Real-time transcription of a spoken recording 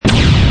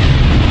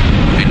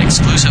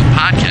exclusive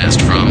podcast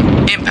from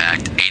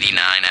Impact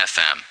 89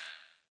 FM.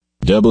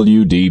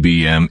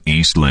 WDBM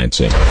East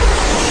Lansing.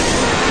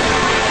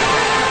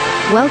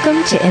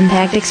 Welcome to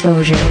Impact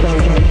Exposure.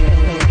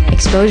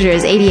 Exposure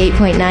is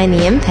 88.9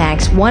 The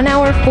Impact's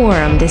one-hour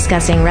forum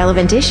discussing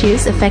relevant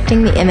issues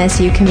affecting the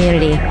MSU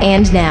community.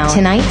 And now,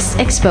 tonight's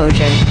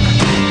Exposure.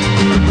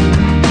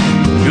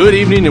 Good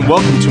evening and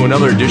welcome to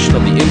another edition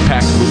of the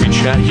Impact Movie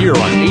Chat here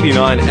on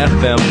 89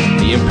 FM,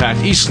 the Impact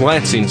East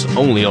Lansing's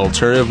only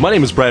alternative. My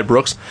name is Brad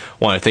Brooks.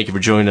 I want to thank you for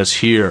joining us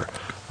here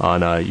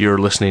on your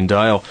listening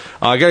dial.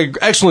 I got an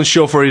excellent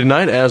show for you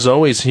tonight, as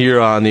always, here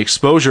on the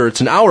Exposure.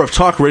 It's an hour of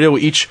talk radio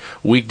each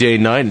weekday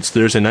night. It's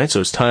Thursday night,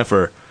 so it's time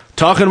for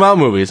talking about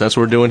movies. That's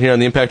what we're doing here on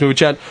the Impact Movie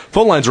Chat.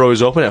 Phone lines are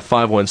always open at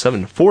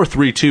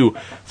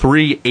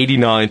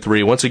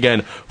 517-432-3893. Once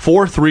again,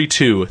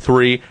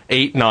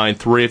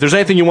 432-3893. If there's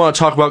anything you want to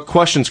talk about,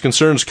 questions,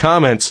 concerns,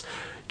 comments,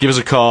 give us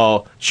a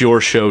call. It's your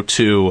show,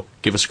 too.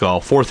 Give us a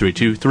call,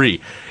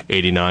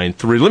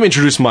 432-3893. Let me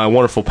introduce my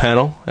wonderful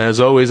panel. As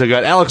always, I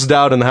got Alex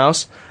Dowd in the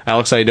house.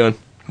 Alex, how you doing?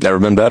 Never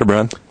been better,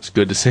 Brian. It's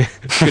good to see.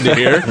 Good to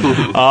hear.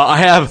 I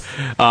have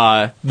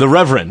the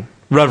Reverend.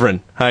 Reverend,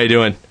 how you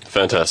doing?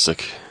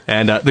 Fantastic.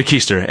 And the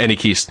Keister, Andy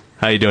Keist.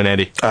 How you doing,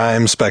 Andy?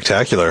 I'm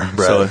spectacular,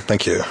 Brad.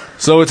 Thank you.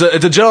 So it's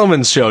a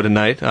gentleman's show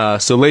tonight.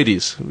 So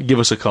ladies, give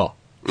us a call.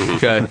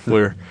 Okay,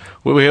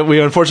 we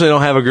unfortunately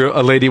don't have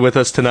a lady with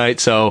us tonight,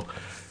 so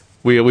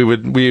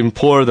we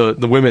implore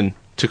the women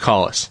to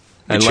call us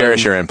and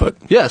cherish your input.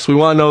 Yes, we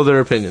want to know their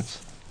opinions.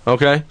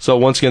 Okay, so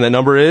once again, that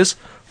number is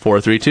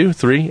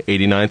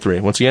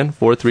 432-3893. Once again,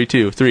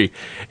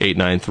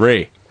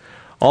 432-3893.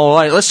 All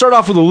right, let's start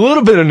off with a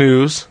little bit of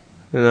news.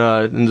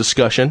 In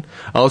discussion.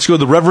 Let's go to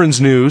the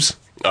Reverend's news.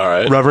 All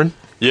right. Reverend?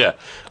 Yeah.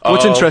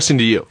 What's interesting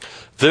to you?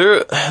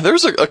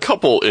 There's a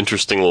couple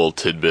interesting little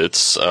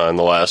tidbits in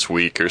the last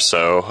week or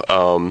so.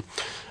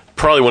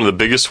 Probably one of the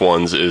biggest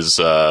ones is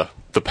The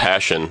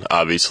Passion,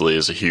 obviously,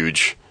 is a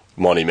huge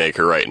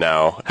moneymaker right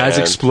now. Has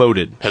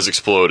exploded.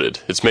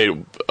 It's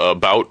made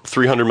about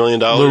 $300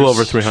 million. A little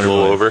over $300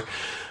 million. Over.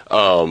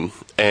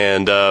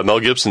 And Mel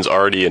Gibson's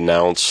already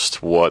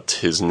announced what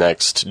his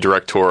next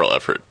directorial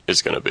effort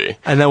is going to be.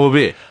 And that will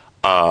be?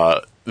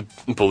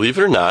 Believe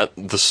it or not,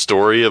 the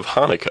story of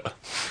Hanukkah,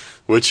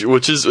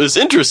 which is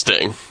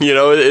interesting. You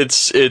know,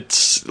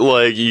 it's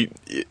like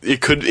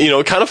it could, you know,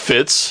 it kind of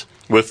fits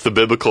with the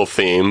biblical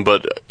theme,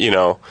 but you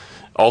know,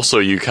 also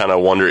you kind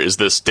of wonder, is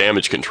this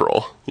damage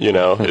control? You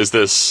know, is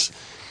this,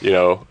 you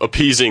know,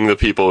 appeasing the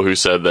people who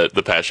said that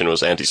The Passion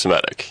was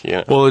anti-Semitic. You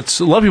know? Well, a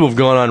lot of people have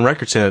gone on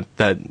record saying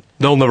that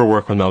they'll never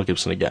work with Mel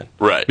Gibson again.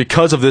 Right.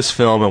 Because of this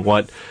film and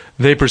what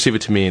they perceive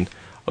it to mean,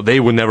 they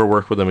would never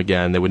work with him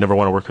again. They would never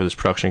want to work with his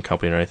production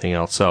company or anything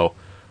else. So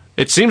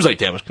it seems like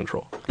damage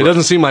control. It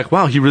doesn't seem like,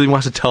 wow, he really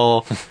wants to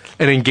tell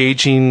an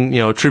engaging, you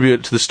know,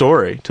 tribute to the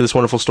story, to this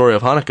wonderful story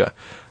of Hanukkah.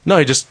 No,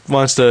 he just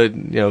wants to,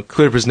 you know,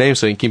 clear up his name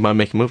so he can keep on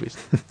making movies.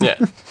 Yeah.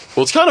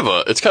 Well, it's kind of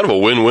a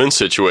win-win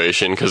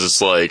situation because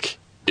it's like,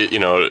 you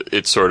know,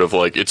 it's sort of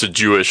like it's a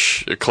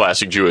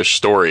classic Jewish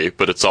story,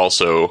 but it's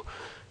also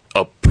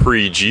a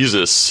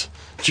pre-Jesus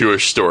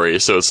Jewish story,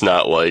 so it's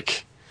not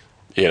like,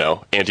 you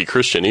know,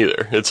 anti-Christian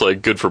either. It's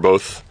like good for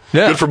both.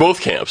 Yeah. Good for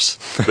both camps,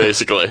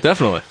 basically.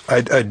 Definitely.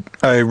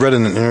 I read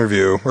in an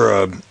interview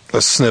or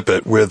a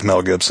snippet with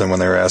Mel Gibson when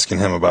they were asking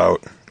him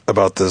about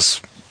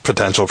this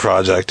potential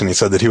project, and he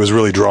said that he was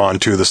really drawn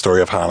to the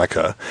story of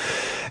Hanukkah,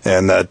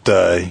 and that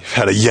he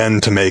had a yen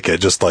to make it,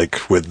 just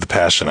like with The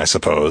Passion, I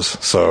suppose.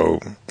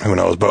 So who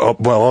knows? But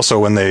well, also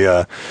when they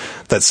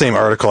that same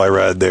article I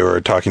read, they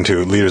were talking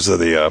to leaders of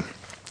the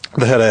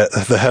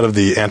head of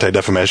the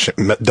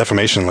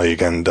Anti-Defamation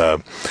League, and they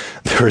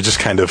were just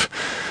kind of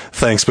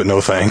thanks but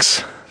no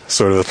thanks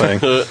sort of a thing.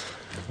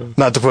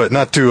 not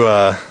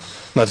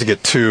to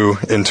get too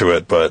into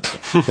it, but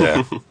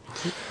yeah.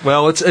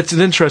 Well, it's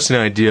an interesting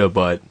idea,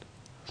 but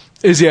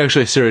is he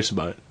actually serious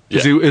about it?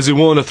 Yeah. Is he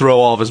willing to throw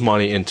all of his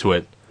money into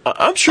it?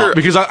 I'm sure.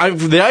 Because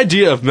the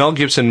idea of Mel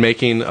Gibson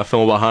making a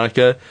film about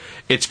Hanukkah,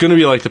 it's going to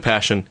be like The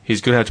Passion. He's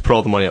going to have to put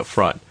all the money up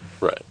front.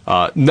 Right.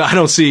 I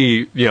don't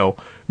see, you know,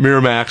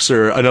 Miramax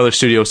or another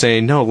studio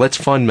saying, no, let's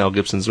fund Mel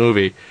Gibson's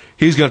movie.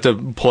 He's going to have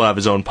to pull out of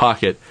his own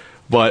pocket.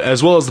 But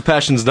as well as The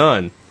Passion's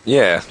done...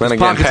 Yeah, then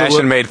again,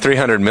 Passion made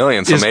 $300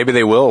 million, so maybe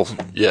they will.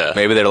 Yeah.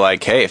 Maybe they're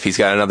like, hey, if he's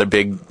got another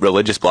big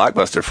religious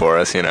blockbuster for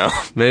us, you know.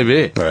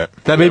 Maybe. Right.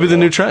 That may be the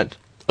new trend.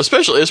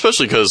 Especially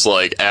because,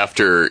 like,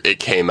 after it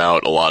came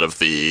out, a lot of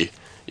the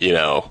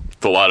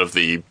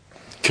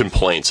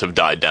complaints have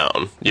died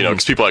down, you know,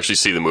 because people actually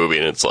see the movie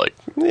and it's like,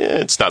 yeah,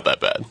 it's not that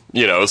bad.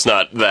 You know, it's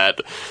not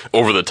that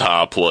over the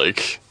top,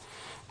 like,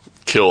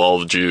 kill all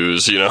the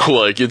Jews, you know,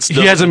 like, it's...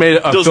 He hasn't made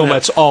a film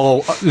that's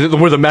all,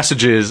 where the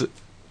message is,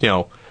 you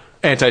know,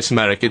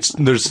 anti-Semitic.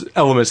 There's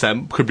elements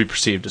that could be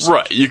perceived as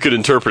right. You could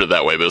interpret it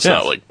that way, but it's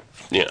not like,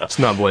 you know, it's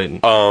not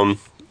blatant.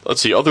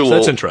 Let's see,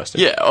 that's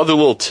interesting. Yeah, other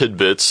little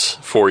tidbits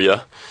for you.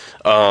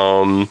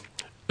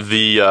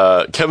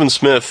 The Kevin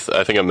Smith,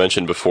 I think I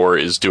mentioned before,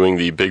 is doing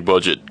the big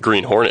budget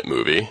Green Hornet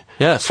movie.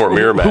 Yes. For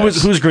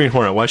Miramax. Who's Green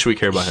Hornet? Why should we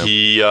care about him?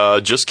 He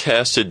just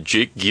casted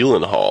Jake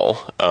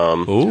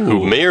Gyllenhaal,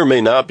 who may or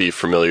may not be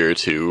familiar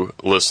to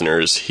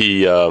listeners.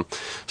 He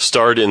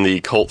starred in the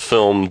cult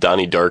film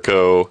Donnie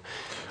Darko.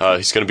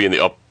 He's going to be in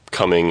the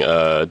upcoming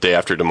Day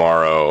After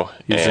Tomorrow.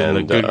 He's in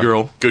The Good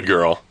Girl. Good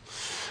Girl.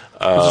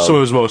 Those are some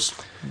of his most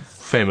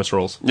famous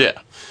roles. Yeah.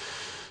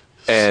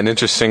 And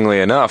interestingly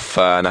enough,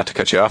 not to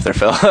cut you off there,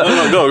 Phil.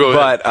 No, go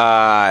ahead.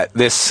 But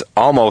this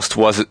almost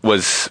would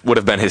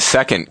have been his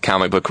second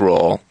comic book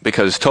role,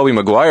 because Tobey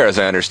Maguire, as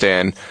I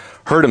understand,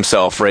 hurt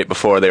himself right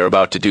before they were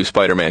about to do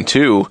Spider-Man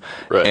 2,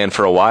 right. And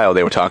for a while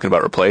they were talking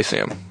about replacing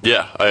him.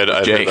 Yeah, I had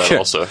heard that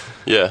also.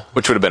 Yeah,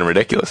 which would have been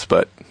ridiculous,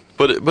 but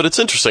it's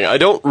interesting. I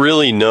don't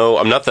really know.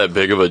 I'm not that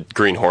big of a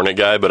Green Hornet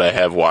guy, but I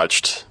have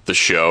watched the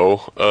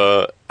show.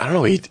 I don't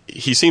know.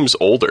 He seems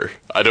older.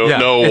 I don't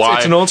know why.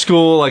 It's an old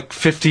school, like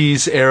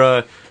 50s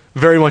era,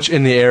 very much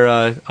in the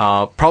era,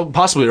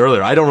 possibly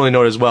earlier. I don't really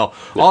know it as well.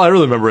 All I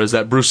really remember is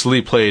that Bruce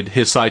Lee played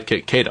his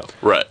sidekick, Kato.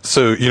 Right.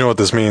 So you know what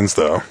this means,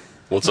 though?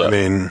 What's that? I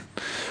mean,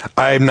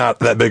 I'm not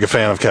that big a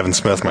fan of Kevin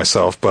Smith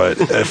myself,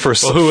 but at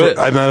first, well, who is?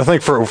 I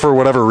think for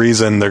whatever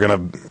reason they're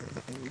going to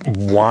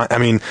want. I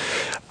mean,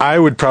 I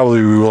would probably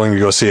be willing to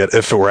go see it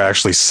if it were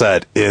actually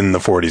set in the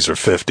 40s or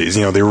 50s.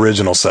 You know, the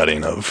original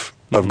setting of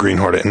Green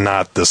Hornet, and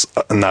not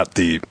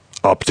the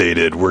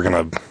updated. We're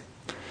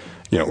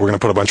gonna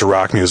put a bunch of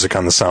rock music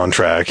on the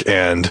soundtrack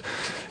and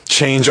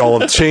change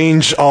all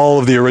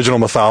of the original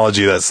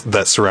mythology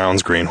that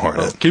surrounds Green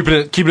Hornet. Keeping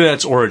it at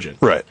its origin.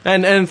 Right.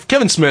 And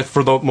Kevin Smith,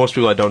 for most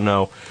people I don't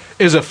know,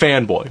 is a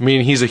fanboy. I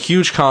mean, he's a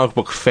huge comic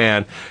book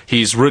fan.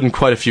 He's written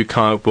quite a few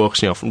comic books,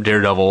 from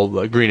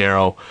Daredevil, Green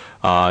Arrow.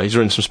 He's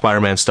written some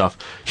Spider-Man stuff.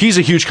 He's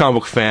a huge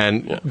comic book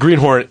fan. Yeah. Green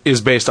Hornet is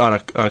based on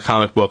a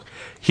comic book.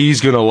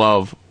 He's gonna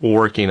love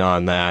working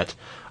on that.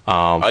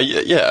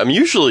 I'm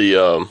usually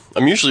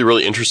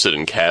really interested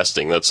in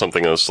casting. That's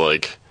something that's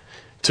like,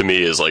 to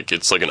me, is like,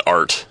 it's like an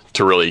art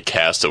to really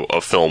cast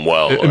a film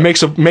well. It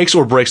makes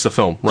or breaks the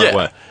film right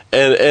away.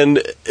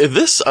 And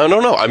this, I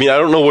don't know. I mean, I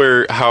don't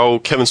know how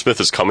Kevin Smith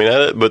is coming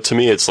at it, but to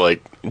me, it's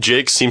like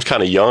Jake seems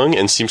kind of young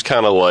and seems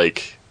kind of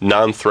like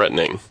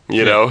non-threatening.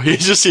 You know, he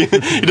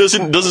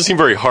doesn't seem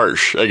very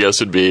harsh, I guess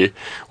would be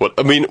what.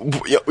 I mean,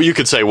 you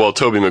could say, well,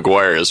 Tobey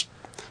Maguire is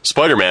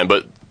Spider-Man,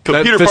 but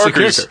Peter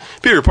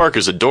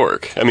Parker's a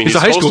dork. I mean, he's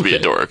supposed to be a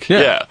dork.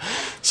 Yeah.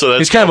 So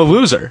he's kind of a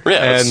loser.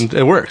 Yeah, and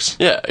it works.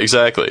 Yeah,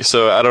 exactly.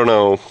 So I don't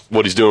know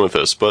what he's doing with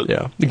this, but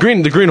yeah, the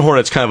Green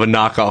Hornet's kind of a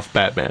knockoff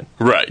Batman.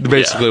 Right.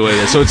 Basically what it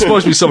is. So it's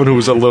supposed to be someone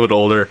who's a little bit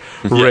older,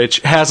 rich,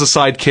 has a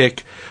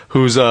sidekick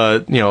who's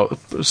someone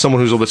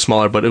who's a little bit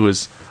smaller, but who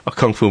is a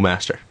kung fu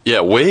master.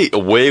 Yeah,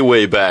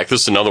 way back.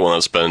 This is another one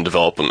that's been in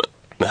development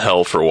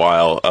hell for a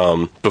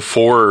while.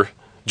 Before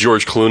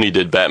George Clooney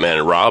did Batman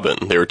and Robin,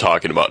 they were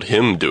talking about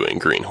him doing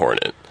Green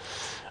Hornet.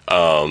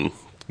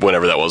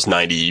 Whenever that was,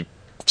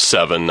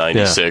 97,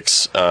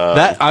 96. Yeah.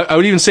 That I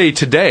would even say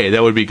today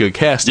that would be good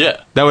casting.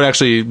 Yeah. That would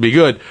actually be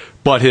good,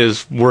 but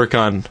his work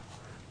on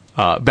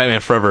Batman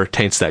Forever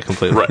taints that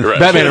completely. Right.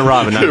 Batman and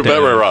Robin, not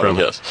Batman and Robin,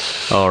 Forever.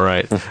 yes. All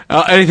right.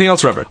 Anything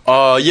else, Reverend?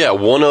 Yeah,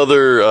 one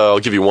other, I'll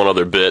give you one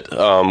other bit.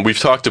 We've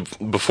talked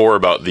before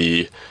about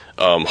the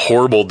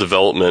horrible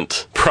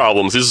development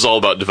problems. This is all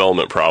about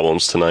development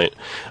problems tonight.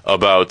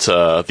 About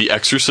the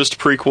Exorcist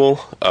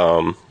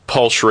prequel.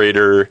 Paul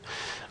Schrader,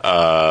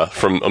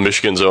 from a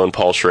Michigan's own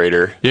Paul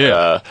Schrader,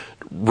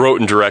 wrote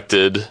and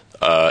directed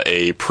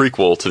a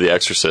prequel to The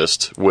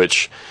Exorcist,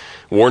 which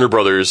Warner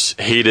Brothers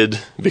hated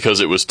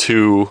because it was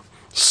too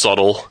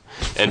subtle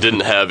and didn't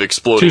have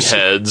exploding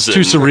heads.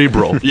 Too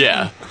cerebral.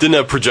 Yeah. Didn't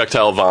have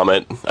projectile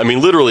vomit. I mean,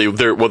 literally,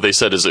 what they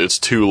said is it's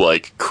too,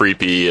 like,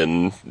 creepy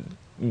and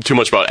too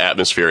much about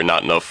atmosphere and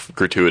not enough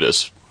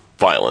gratuitous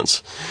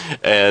violence.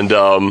 And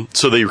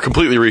so they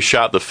completely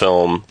reshot the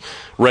film.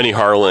 Rennie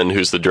Harlan,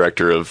 who's the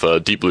director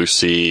of Deep Blue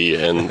Sea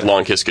and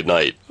Long Kiss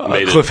Goodnight,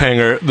 made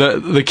Cliffhanger,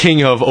 the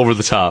king of Over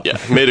the Top. Yeah,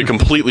 made a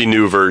completely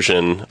new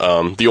version.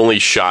 The only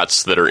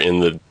shots that are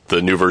in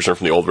the new version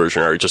from the old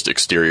version are just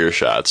exterior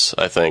shots,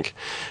 I think.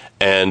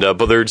 And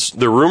but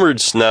they're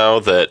rumored now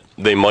that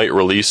they might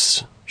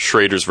release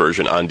Schrader's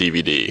version on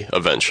DVD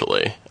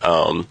eventually.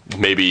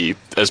 Maybe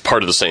as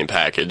part of the same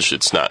package.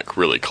 It's not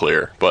really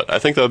clear, but I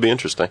think that would be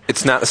interesting.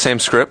 It's not the same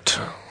script?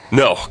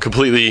 No,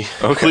 completely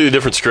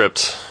different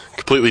script.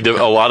 Completely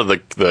different. A lot of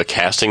the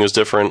casting is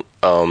different.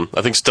 I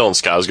think Stellan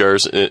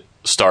Skarsgård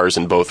stars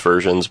in both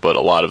versions, but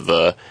a lot of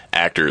the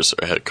actors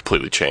had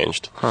completely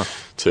changed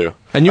too.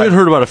 And you had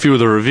heard about a few of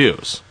the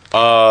reviews.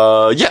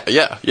 Yeah. Of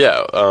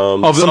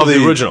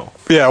the original.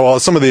 Yeah, well,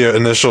 some of the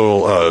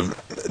initial.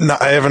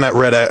 I haven't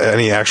read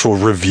any actual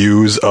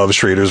reviews of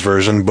Schrader's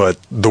version, but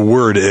the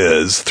word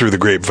is through the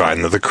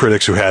grapevine that the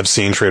critics who have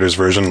seen Schrader's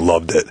version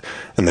loved it,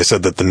 and they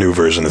said that the new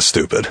version is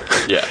stupid.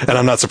 Yeah, and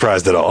I'm not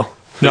surprised at all.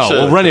 No,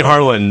 well, Rennie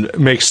Harlan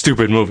makes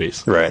stupid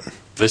movies. Right.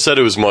 They said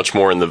it was much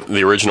more in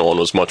the original one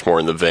was much more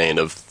in the vein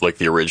of like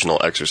the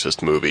original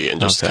Exorcist movie and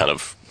just kind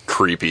of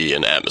creepy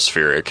and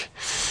atmospheric.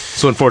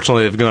 So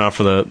unfortunately, they've gone out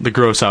for the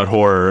gross out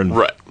horror and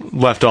Right.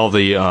 left all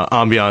the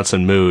ambiance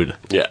and mood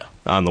Yeah.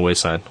 on the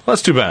wayside. Well,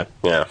 that's too bad.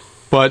 Yeah.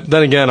 But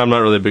then again, I'm not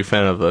really a big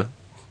fan of the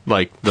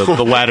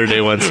latter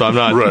day ones, so I'm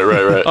not.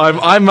 Right.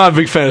 I'm not a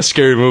big fan of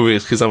scary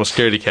movies because I'm a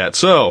scaredy cat.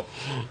 So,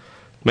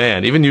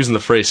 man, even using the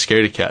phrase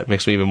scaredy cat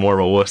makes me even more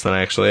of a wuss than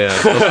I actually am.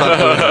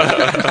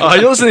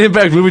 You're listening to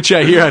Impact Movie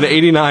Chat here on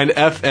 89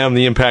 FM,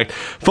 The Impact.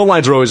 Phone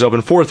lines are always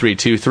open,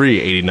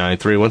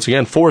 432-3893. Once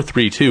again,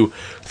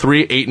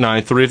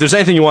 432-3893. If there's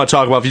anything you want to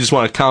talk about, if you just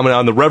want to comment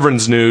on the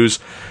Reverend's news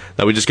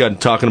that we just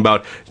got talking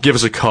about, give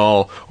us a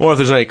call. Or if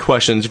there's any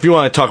questions, if you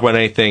want to talk about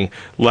anything,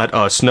 let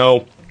us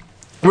know.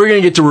 We're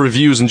going to get to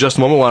reviews in just a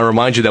moment. I want to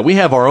remind you that we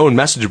have our own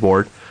message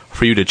board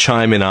for you to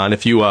chime in on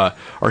if you are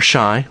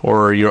shy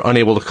or you're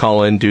unable to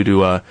call in due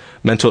to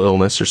mental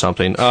illness or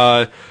something.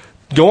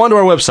 Go onto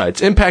our website. It's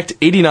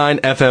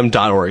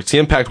impact89fm.org. It's the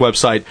Impact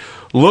website.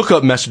 Look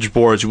up message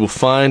boards. You will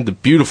find the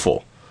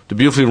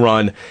beautifully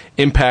run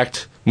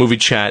Impact Movie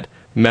Chat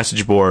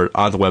message board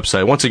on the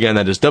website. Once again,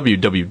 that is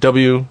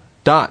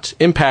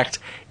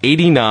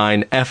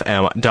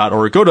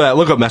www.impact89fm.org. Go to that.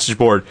 Look up message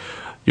board.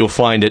 You'll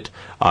find it.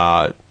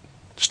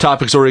 There's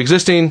topics already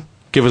existing.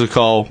 Give us a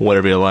call,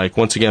 whatever you like.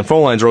 Once again,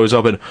 phone lines are always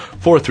open,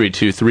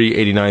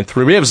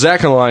 432-3893. We have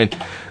Zach on the line.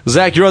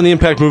 Zach, you're on the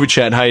Impact Movie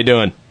Chat. How you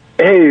doing?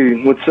 Hey,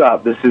 what's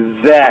up? This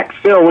is Zach.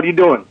 Phil, what are you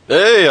doing?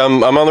 Hey,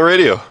 I'm on the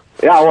radio.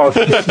 Yeah, well,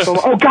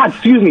 oh, God,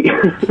 excuse me. So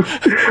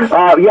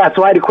I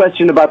had a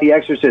question about The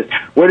Exorcist.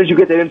 Where did you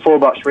get that info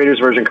about Schrader's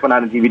version coming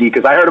out on DVD?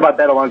 Because I heard about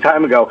that a long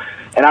time ago,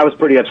 and I was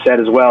pretty upset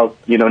as well,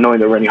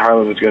 knowing that Rennie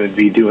Harlan was going to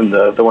be doing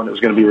the one that was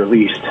going to be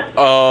released. I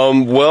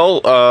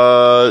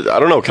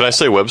don't know. Can I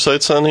say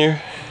websites on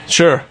here?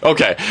 Sure.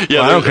 Okay.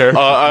 Yeah, I don't care.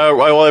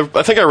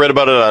 I think I read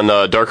about it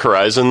on Dark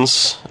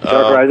Horizons.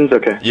 Dark Horizons?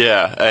 Okay.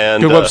 Yeah,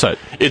 and good website.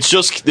 It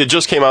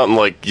just came out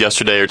in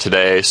yesterday or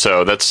today,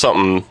 so that's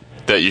something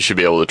that you should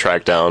be able to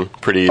track down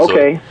pretty easily.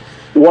 Okay.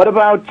 What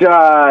about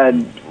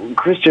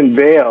Christian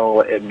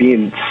Bale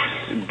being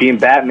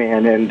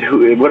Batman,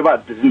 and what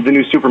about the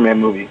new Superman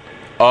movie?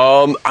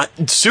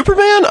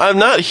 Superman, I'm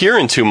not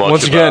hearing too much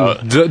Once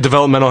about. again,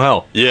 developmental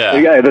hell.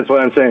 Yeah, that's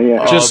what I'm saying,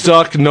 yeah. Just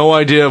stuck, no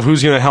idea of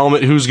who's going to helm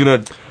it, who's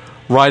going to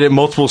write it,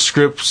 multiple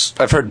scripts.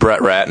 I've heard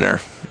Brett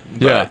Ratner.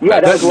 Yeah.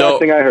 Yeah, that's the last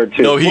thing I heard,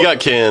 too. No, he got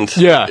canned.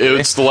 Yeah.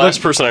 It's the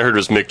last person I heard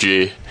was Mick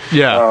G.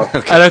 Yeah,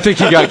 and I think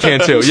he got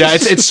canned too. Yeah,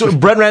 it's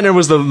Brett Ratner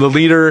was the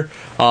leader,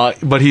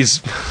 but he's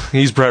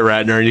Brett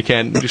Ratner, and you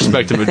can't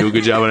expect him to do a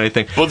good job on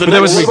anything. But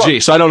that was Mick G,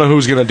 so I don't know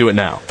who's going to do it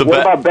now.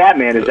 What about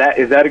Batman? Is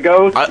that a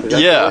go?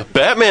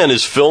 Batman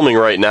is filming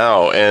right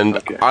now, and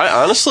Okay.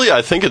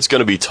 I think it's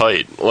going to be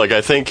tight. I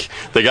think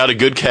they got a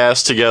good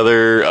cast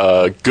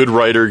together, good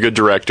writer, good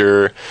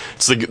director.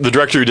 It's the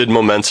director who did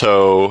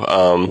Memento,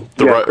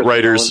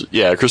 writers,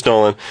 Chris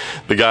Nolan.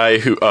 The guy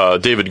who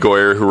David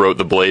Goyer, who wrote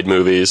the Blade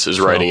movies, is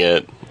writing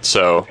it.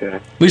 So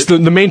at least the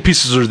main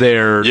pieces are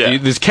there. Yeah.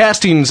 This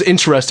casting's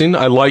interesting.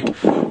 I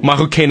like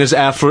Michael Caine as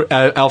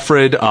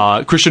Alfred,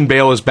 Christian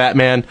Bale as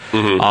Batman,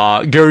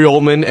 Gary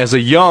Oldman as a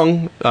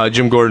young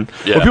Jim Gordon.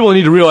 Yeah. What people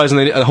need to realize,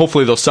 and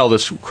hopefully they'll sell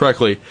this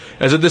correctly,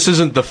 is that this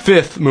isn't the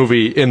fifth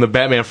movie in the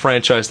Batman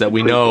franchise that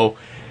we know.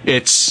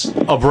 It's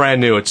a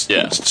brand new. It's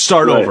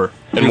start over.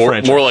 And more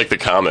like the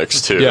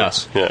comics too.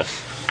 Yes. Yeah.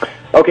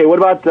 Okay, what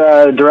about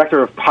the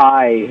director of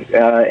Pi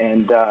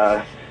and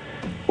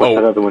what's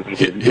that other one?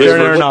 Darren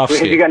Aronofsky.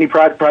 Have you got any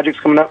projects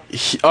coming up?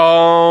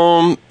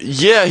 I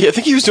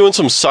think he was doing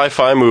some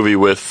sci-fi movie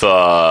with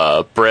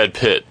Brad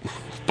Pitt,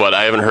 but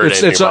I haven't heard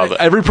anything about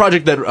that. Every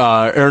project that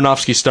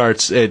Aronofsky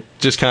starts, it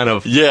just kind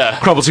of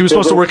crumbles. He was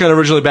supposed to work on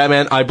originally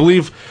Batman. I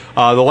believe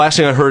the last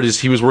thing I heard is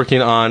he was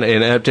working on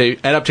an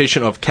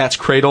adaptation of Cat's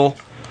Cradle.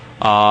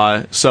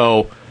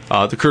 The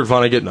Kurt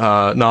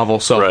Vonnegut novel.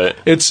 So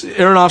it's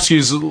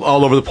Aronofsky's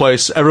all over the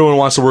place. Everyone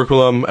wants to work with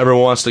him.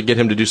 Everyone wants to get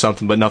him to do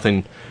something, but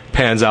nothing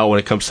pans out when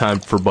it comes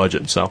time for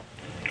budget. So,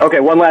 okay,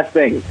 one last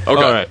thing.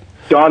 Okay. All right.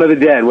 Dawn of the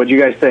Dead. What do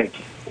you guys think?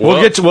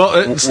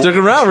 Stick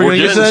around. We're going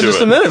to get to that in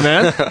just a minute,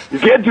 man.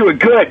 Get to it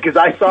good, because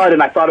I saw it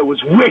and I thought it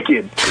was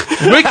wicked.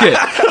 Wicked.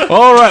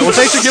 All right. Well,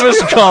 thanks for giving us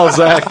a call,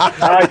 Zach. All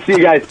right, see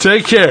you guys.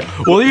 Take care.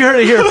 Well, you heard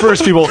it here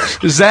first, people.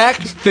 Zach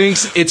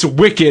thinks it's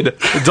wicked.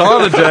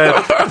 Dawn of the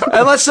Dead.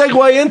 And let's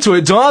segue into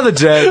it. Dawn of the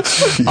Dead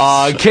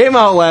came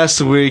out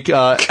last week.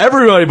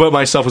 Everybody but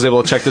myself was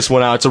able to check this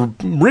one out. It's a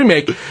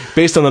remake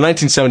based on the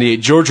 1978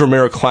 George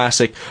Romero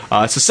classic.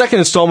 It's the second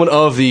installment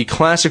of the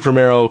classic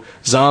Romero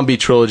zombie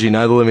trilogy,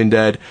 Night of the Living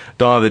Dead,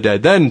 Dawn of the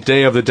Dead, then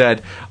Day of the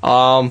Dead.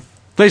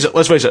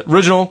 Let's face it,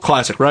 original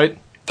classic, right?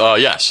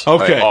 Yes.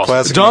 Okay. Awesome.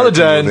 Classic Dawn of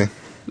the American Dead movie.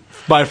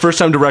 by a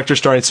first-time director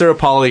starring Sarah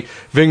Polley,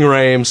 Ving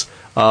Rhames,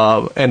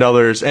 and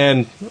others,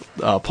 and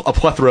a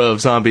plethora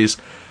of zombies.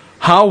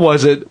 How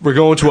was it? We're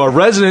going to our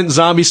resident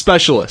zombie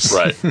specialist,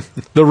 Right.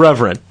 the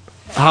Reverend.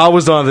 How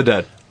was Dawn of the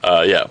Dead?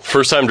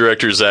 First-time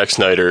director Zack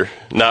Snyder,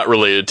 not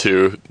related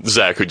to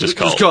Zach who just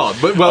called.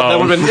 But that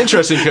would have been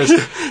interesting because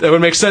that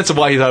would make sense of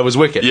why he thought it was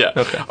wicked. Yeah.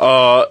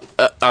 Okay.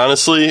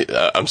 Honestly,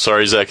 I'm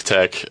sorry, Zach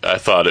Tech. I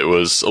thought it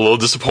was a little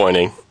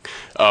disappointing.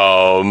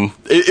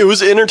 It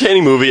was an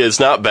entertaining movie. It's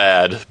not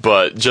bad,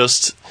 but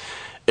just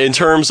in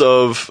terms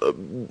of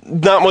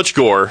not much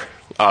gore,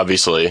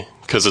 obviously,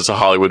 because it's a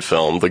Hollywood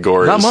film. The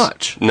gore Not is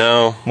much.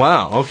 No.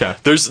 Wow. Okay.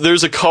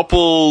 There's a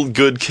couple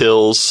good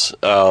kills,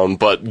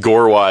 but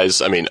gore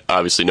wise, I mean,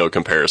 obviously no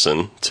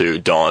comparison to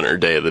Dawn or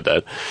Day of the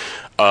Dead.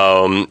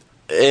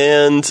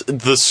 And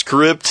the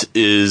script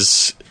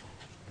is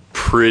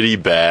pretty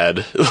bad.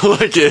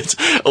 Like, it's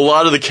a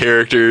lot of the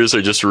characters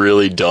are just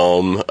really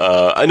dumb.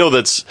 I know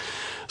that's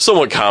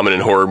somewhat common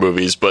in horror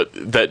movies, but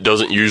that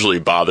doesn't usually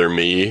bother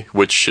me,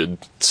 which should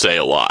say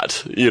a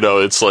lot. You know,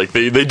 it's like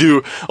they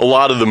do a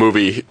lot of the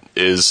movie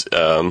is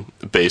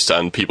based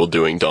on people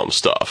doing dumb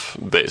stuff,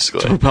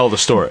 basically. To propel the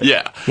story.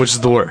 Yeah. Which is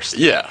the worst.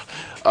 Yeah.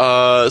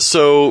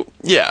 So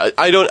yeah,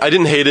 I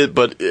didn't hate it,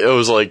 but it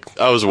was like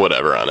I was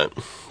whatever on it.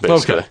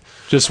 Basically. Okay.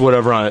 Just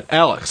whatever on it.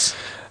 Alex,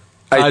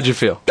 how'd you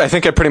feel? I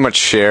think I pretty much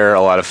share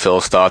a lot of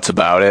Phil's thoughts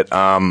about it.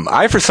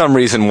 I, for some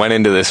reason, went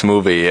into this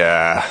movie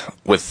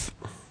with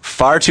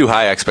far too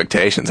high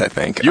expectations, I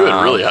think. You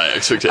had really high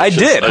expectations. I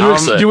did.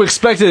 You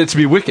expected it to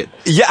be wicked.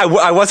 Yeah,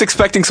 I was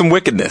expecting some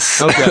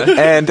wickedness. Okay.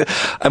 And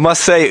I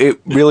must say,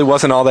 it really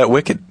wasn't all that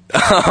wicked.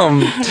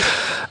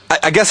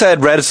 I guess I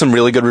had read some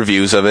really good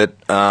reviews of it,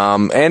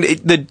 and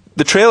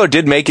the trailer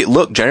did make it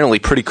look generally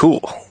pretty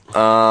cool.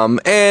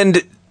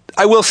 And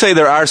I will say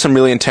there are some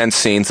really intense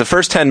scenes. The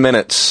first 10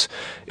 minutes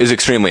is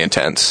extremely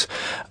intense.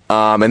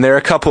 And there are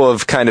a couple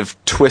of kind of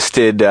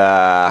twisted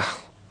ideas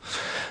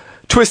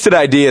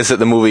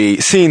that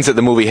scenes that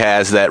the movie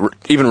has that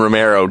even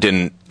Romero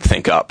didn't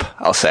think up,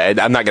 I'll say.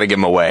 I'm not going to give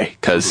them away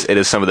because it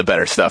is some of the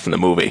better stuff in the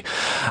movie.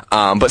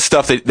 But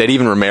stuff that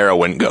even Romero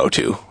wouldn't go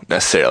to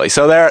necessarily.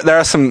 So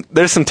there's some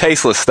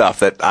tasteless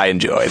stuff that I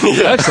enjoyed.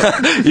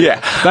 Excellent.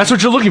 Yeah. That's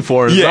what you're looking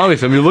for in a Yeah. zombie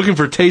film. You're looking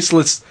for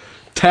tasteless,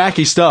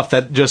 tacky stuff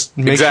that just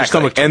makes your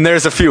stomach turn. And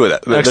there's a few of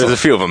that. There's Excellent. a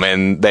few of them,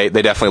 and they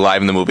definitely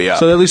liven the movie up.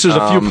 So at least there's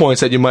a few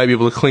points that you might be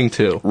able to cling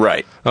to.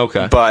 Right.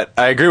 Okay. But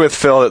I agree with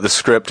Phil that the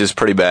script is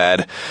pretty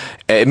bad.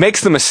 It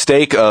makes the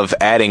mistake of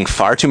adding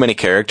far too many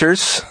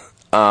characters.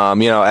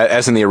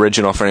 As in the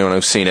original, for anyone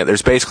who's seen it,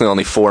 there's basically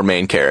only 4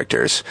 main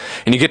characters.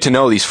 And you get to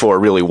know these 4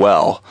 really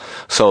well,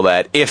 so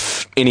that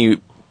if any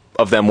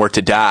of them were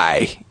to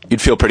die,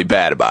 you'd feel pretty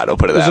bad about it. I'll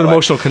put it that way. There's an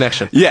emotional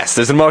connection. Yes,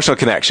 there's an emotional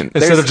connection.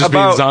 Instead of just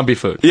being zombie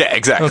food. Yeah,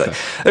 exactly. Okay.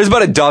 There's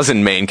about a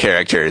dozen main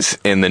characters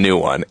in the new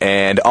one,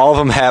 and all of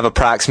them have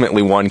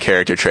approximately 1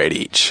 character trait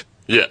each.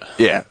 Yeah.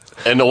 Yeah.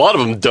 And a lot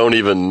of them don't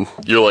even.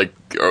 You're like,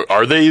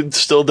 are they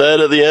still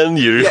dead at the end?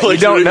 You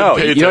don't know.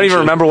 You don't even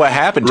remember what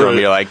happened to them.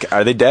 Right. You're like,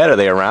 are they dead? Are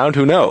they around?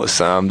 Who knows?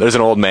 There's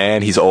an old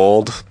man. He's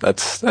old.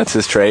 That's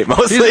his trait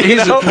mostly.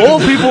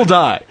 Old people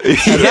die.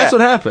 And that's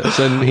what happens.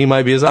 And he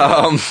might be a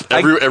zombie.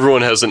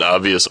 Everyone has an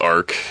obvious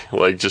arc.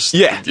 Like just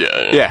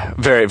yeah.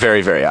 Very,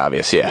 very, very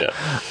obvious. Yeah.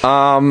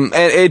 And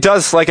it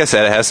does, like I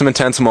said, it has some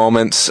intense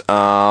moments.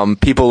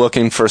 People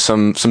looking for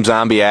some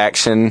zombie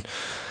action.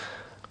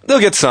 They'll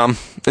get some.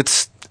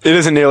 It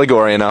isn't nearly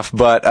gory enough,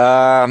 but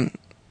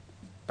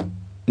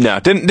no,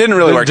 didn't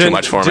really work too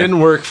much for me. Didn't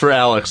work for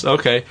Alex.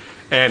 Okay,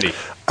 Andy.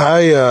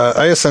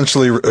 I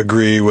essentially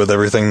agree with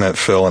everything that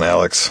Phil and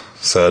Alex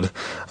said.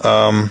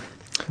 But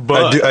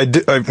I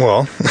did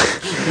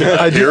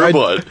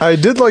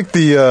like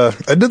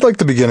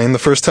the beginning. The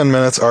first 10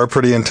 minutes are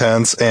pretty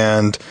intense,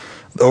 and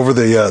over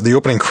the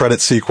opening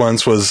credit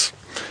sequence was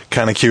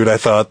kind of cute. I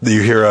thought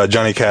you hear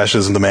Johnny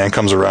Cash's "And the Man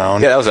Comes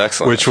Around." Yeah, that was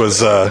excellent. Which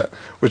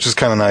was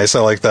kind of nice. I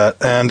like that,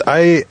 and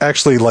I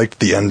actually liked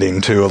the ending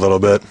too a little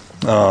bit.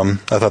 I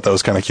thought that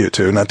was kind of cute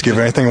too. Not to give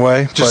anything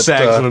away, just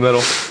sags in the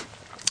middle.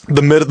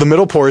 The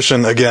middle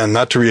portion, again,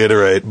 not to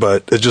reiterate,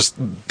 but it's just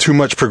too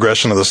much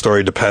progression of the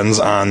story depends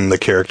on the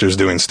characters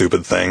doing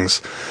stupid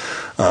things.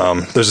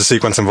 There's a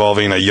sequence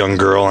involving a young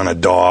girl and a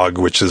dog,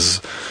 which is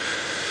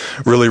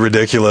really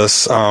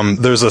ridiculous.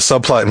 There's a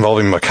subplot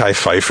involving Mekhi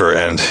Phifer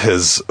and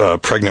his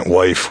pregnant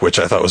wife, which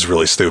I thought was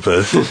really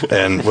stupid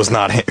and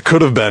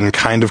could have been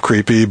kind of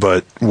creepy,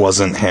 but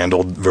wasn't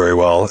handled very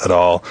well at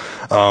all.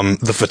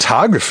 The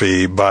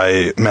photography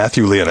by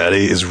Matthew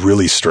Leonetti is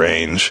really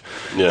strange.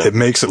 Yeah. It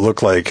makes it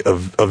look like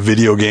a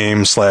video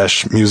game /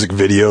 music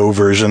video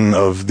version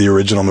of the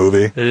original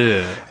movie.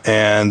 Yeah.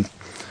 And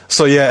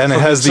so, yeah, and it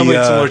has something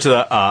similar to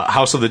the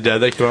House of the Dead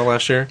that came out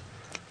last year.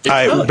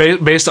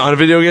 Based on a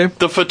video game?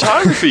 The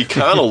photography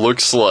kind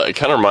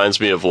of reminds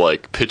me of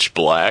like Pitch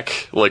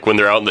Black, like when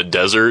they're out in the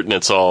desert and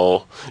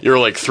you're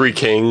like Three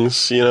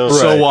Kings, you know?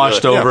 So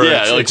washed over.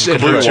 Yeah, it's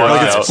completely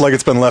washed out. Like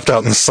it's been left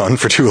out in the sun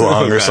for too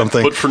long or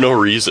something. But for no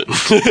reason.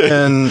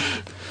 And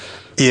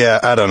yeah,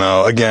 I don't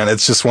know. Again,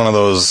 it's just one of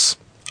those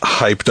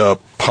hyped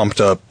up,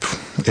 pumped up,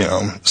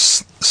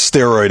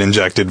 steroid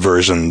injected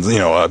versions,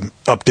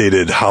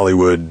 updated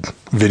Hollywood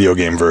video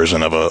game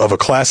version of a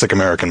classic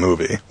American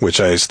movie, which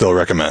I still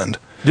recommend.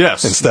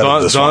 Yes, instead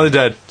of this Dawn one. of the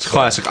Dead, it's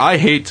classic. I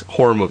hate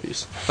horror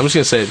movies. I'm just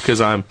gonna say it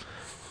because I'm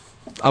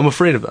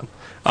afraid of them.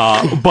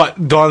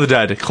 But Dawn of the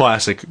Dead,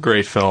 classic,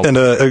 great film. And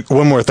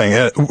one more thing,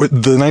 the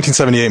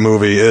 1978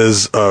 movie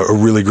is a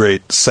really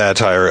great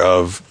satire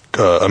of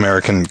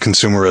American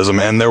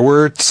consumerism, and there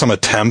were some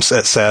attempts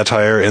at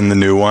satire in the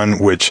new one,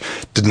 which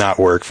did not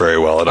work very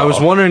well at all. I was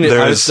wondering,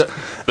 That's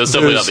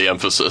definitely not the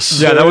emphasis.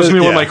 yeah, that was gonna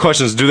be one of Yeah. my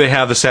questions. Do they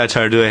have the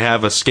satire? Do they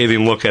have a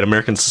scathing look at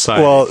American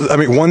society? Well, I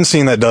mean, one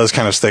scene that does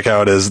kind of stick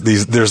out is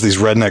there's these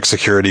redneck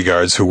security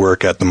guards who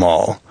work at the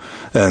mall,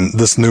 and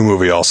this new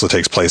movie also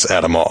takes place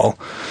at a mall.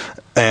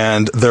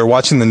 And they're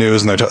watching the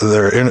news, and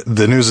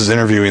the news is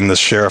interviewing this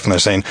sheriff, and they're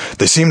saying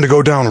they seem to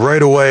go down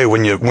right away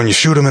when you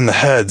shoot them in the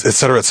head, et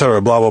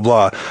cetera, blah blah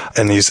blah.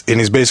 And he's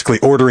basically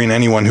ordering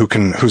anyone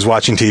who's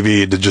watching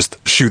TV to just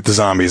shoot the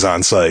zombies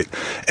on sight.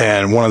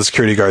 And one of the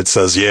security guards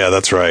says, "Yeah,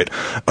 that's right.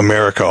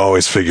 America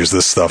always figures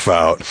this stuff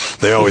out.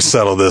 They always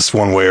settle this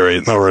one way or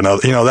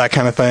another. You know, that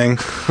kind of thing."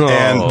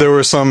 And there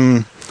were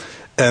some,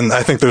 and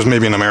I think there's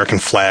maybe an American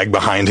flag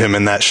behind him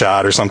in that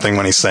shot or something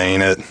when he's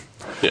saying it.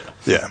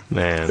 Yeah,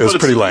 Man. it was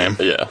pretty lame.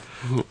 Yeah.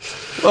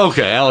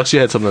 Okay, Alex, you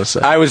had something to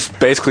say. I was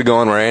basically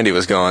going where Andy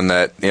was going,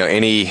 that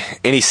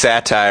any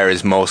satire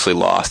is mostly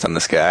lost on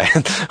this guy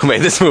who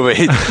made this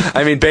movie.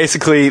 I mean,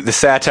 basically, the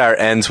satire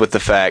ends with the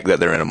fact that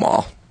they're in a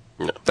mall.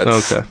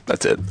 That's it.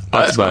 That's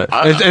about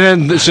it.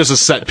 And then it's just a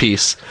set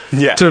piece.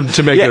 Yeah. To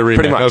make it a remake.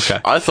 pretty much.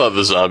 Okay. I thought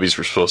the zombies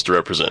were supposed to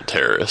represent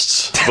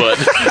terrorists, but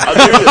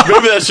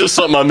maybe that's just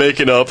something I'm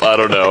making up. I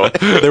don't know.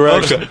 They were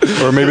actually,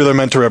 or maybe they're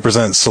meant to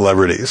represent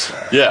celebrities,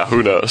 Yeah,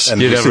 who knows?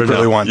 and You we never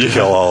secretly know. want to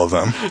kill all of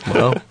them.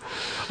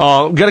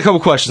 Well, got a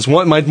couple questions.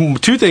 My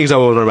two things I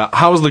want to learn about.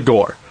 How's the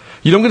gore?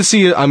 You don't get to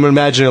see, I'm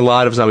imagining, a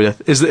lot of zombie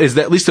death. Is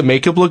that at least the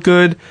makeup look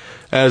good?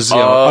 As you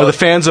know, are the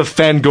fans of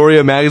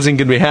Fangoria magazine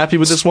going to be happy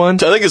with this one?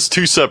 I think it's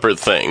two separate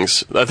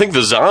things. I think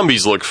the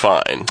zombies look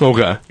fine.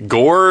 Okay.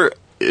 Gore,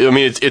 I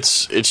mean,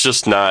 it's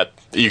just not.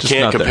 You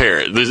can't not compare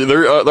it.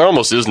 There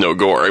almost is no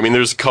gore. I mean,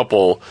 there's a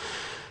couple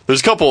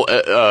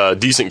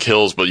decent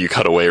kills, but you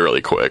cut away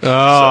really quick.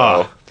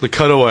 So The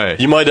cutaway.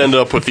 you might end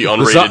up with the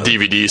unrated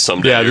DVD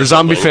someday. Yeah, or the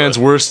zombie something, fans'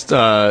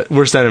 but-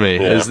 worst enemy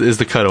is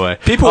the cutaway.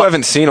 People who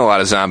haven't seen a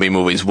lot of zombie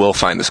movies will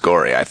find this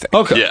gory, I think.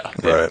 Okay. Yeah.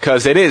 Right.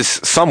 Because it is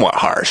somewhat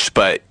harsh,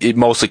 but it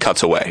mostly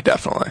cuts away,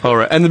 definitely. All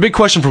right. And the big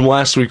question from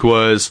last week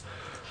was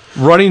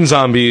running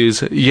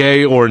zombies,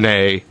 yay or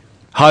nay?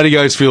 How do you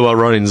guys feel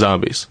about running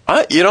zombies?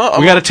 I'm We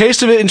got a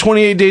taste of it in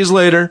 28 Days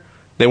Later.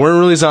 They weren't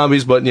really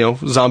zombies, but,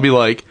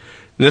 zombie-like.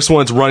 This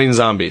one's running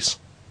zombies.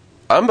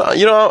 I'm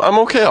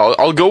okay.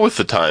 I'll go with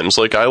the times.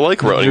 Like, I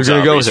like running You're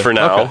gonna go zombies with it. for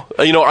now.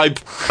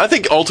 I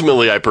think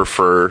ultimately I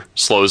prefer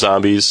slow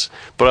zombies,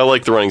 but I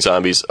like the running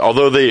zombies.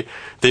 Although they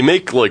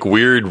make like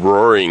weird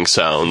roaring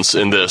sounds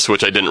in this,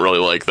 which I didn't really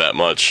like that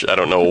much. I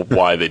don't know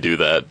why they do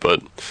that,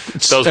 but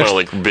that was my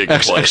like big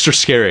complaint. Extra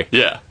scary.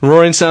 Yeah.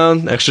 Roaring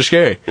sound, extra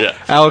scary. Yeah.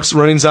 Alex,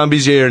 running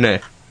zombies, yay or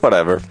nay?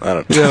 Whatever. I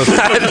don't Yeah.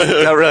 I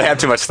don't really have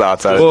too much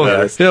thoughts on it.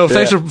 Well,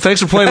 thanks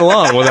for playing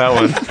along with that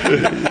one.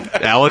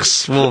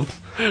 Alex, we'll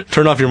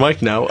turn off your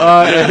mic now.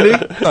 Andy?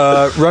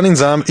 Running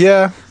zombie,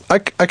 yeah, I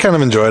kind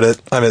of enjoyed it.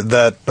 I mean,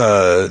 that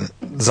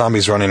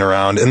zombies running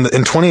around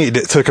in 28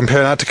 to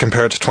compare, not to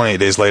compare it to 28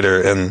 Days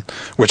Later, and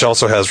which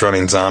also has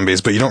running zombies,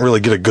 but you don't really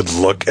get a good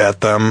look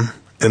at them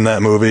in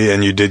that movie,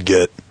 and you do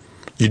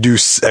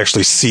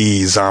actually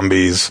see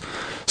zombies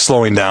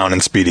slowing down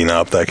and speeding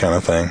up, that kind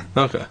of thing.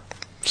 Okay.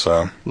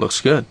 So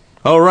Looks good.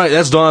 All right,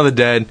 that's Dawn of the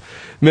Dead.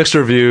 Mixed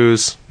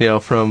reviews,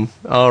 from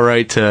all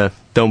right to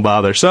don't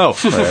bother. So,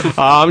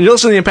 you're listening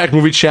to the Impact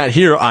Movie Chat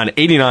here on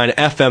 89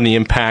 FM, The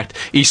Impact,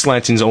 East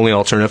Lansing's only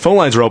alternative. Phone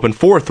lines are open,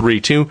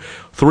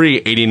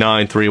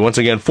 432-3893. Once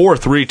again,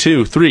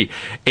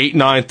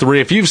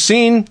 432-3893. If you've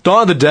seen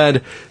Dawn of the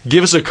Dead,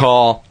 give us a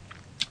call.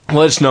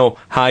 Let us know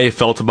how you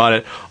felt about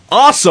it.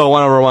 Also, I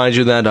want to remind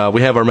you that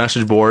we have our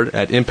message board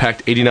at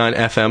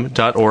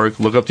impact89fm.org.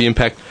 Look up the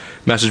Impact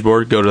message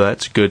board. Go to that.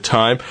 It's a good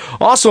time.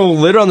 Also,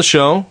 later on the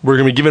show, we're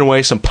going to be giving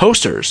away some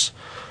posters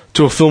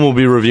to a film we'll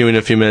be reviewing in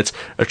a few minutes,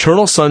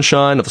 Eternal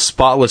Sunshine of the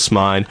Spotless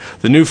Mind,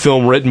 the new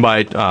film written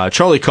by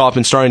Charlie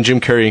Kaufman, starring Jim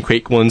Carrey and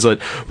Kate Winslet.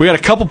 We got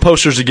a couple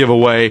posters to give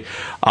away.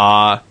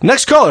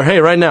 Next caller, hey,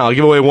 right now, I'll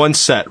give away one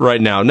set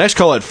right now. Next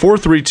caller at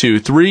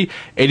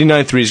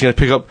 432-3893 is going to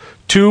pick up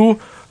two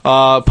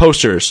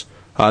posters.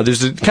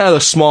 There's kind of the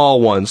small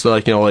ones,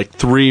 like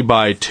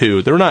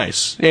 3x2. They're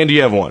nice. Andy,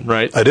 you have one,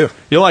 right? I do.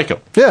 You like them?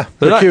 Yeah,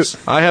 they're they're nice.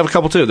 cute. I have a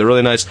couple too. They're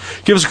really nice.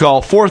 Give us a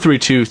call,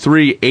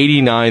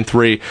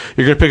 432-3893.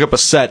 You're going to pick up a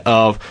set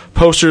of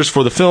posters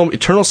for the film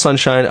Eternal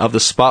Sunshine of the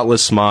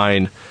Spotless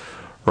Mind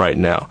right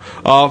now.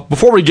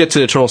 Before we get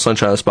to Eternal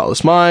Sunshine of the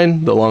Spotless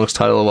Mind, the longest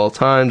title of all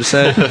time to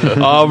say,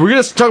 we're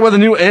going to talk about the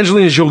new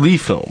Angelina Jolie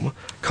film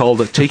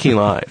called Taking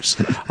Lives,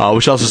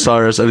 which also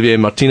stars Olivier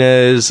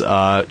Martinez,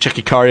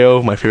 Jackie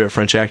Cario, my favorite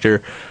French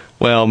actor.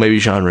 Well, maybe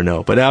Jean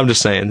Reno, but I'm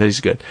just saying that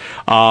he's good.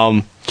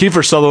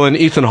 Kiefer Sutherland,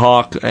 Ethan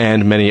Hawke,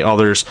 and many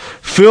others.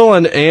 Phil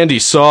and Andy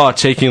saw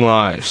Taking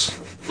Lives.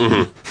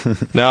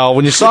 Mm-hmm. Now,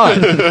 when you saw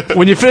it,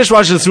 when you finished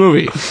watching this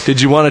movie,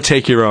 did you want to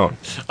take your own?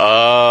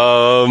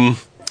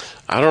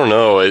 I don't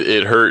know.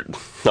 It hurt.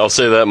 I'll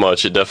say that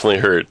much. It definitely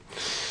hurt.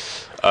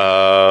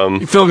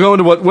 Phil, go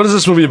into what is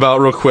this movie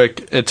about real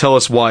quick, and tell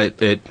us why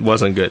it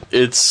wasn't good.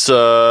 It's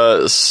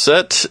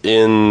set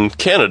in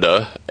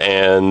Canada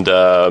and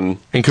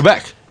In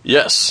Quebec.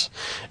 yes,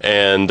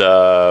 and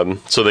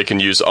so they can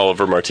use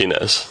Oliver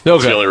Martinez.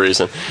 That's Okay. the only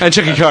reason. And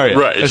Chekikaria.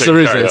 Right, That's the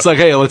reason. Chekikaria. It's like,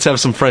 hey, let's have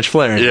some French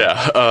flair.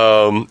 Yeah,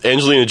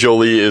 Angelina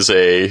Jolie is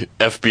a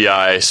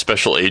FBI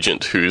special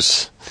agent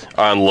who's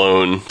on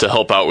loan to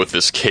help out with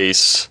this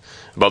case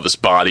about this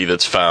body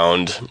that's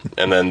found,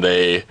 and then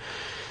they,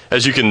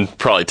 as you can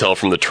probably tell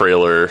from the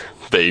trailer,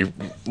 they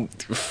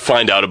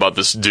find out about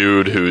this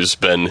dude who's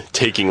been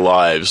taking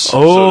lives,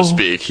 so to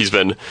speak. He's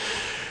been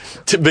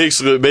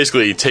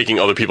basically taking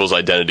other people's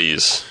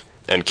identities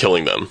and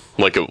killing them,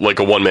 like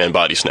a one-man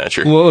body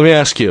snatcher. Well, let me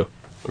ask you.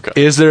 Okay.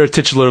 Is there a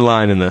titular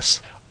line in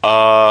this?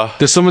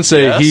 Does someone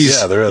say yes. he's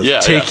Yeah, there is. Yeah,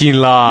 taking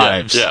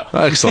lives? Yeah.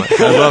 Excellent.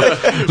 I love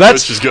it.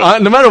 That's Which is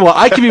good. No matter what,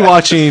 I could be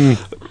watching.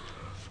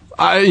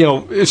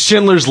 It's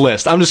Schindler's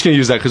List. I'm just going to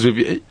use that because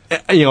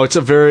it's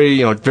a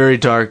very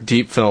dark,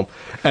 deep film.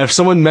 And if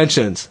someone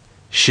mentions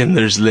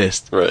Schindler's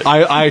List, Right.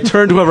 I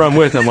turn to whoever I'm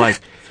with. And I'm like,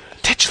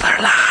 titular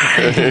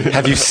line.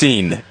 Have you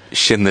seen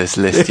Schindler's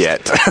List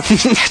yet?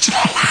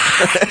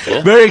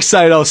 Very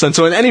excited all of a sudden.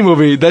 So in any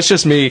movie, that's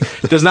just me.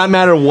 It does not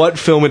matter what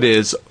film it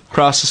is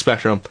across the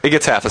spectrum. It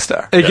gets half a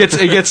star.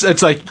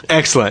 It's like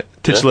excellent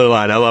titular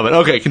line. I love it.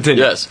 Okay,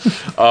 continue. Yes.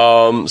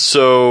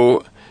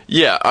 So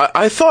yeah,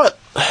 I thought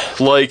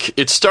like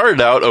it started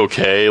out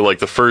okay. Like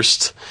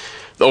the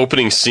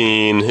opening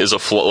scene is a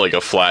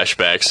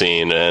flashback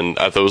scene, and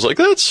I thought it was like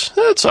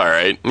that's all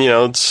right.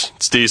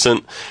 It's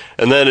decent.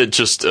 And then it's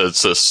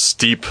a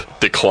steep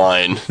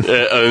decline.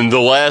 And that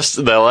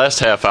last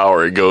half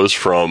hour, it goes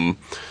from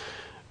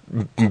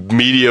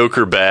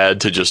mediocre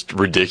bad to just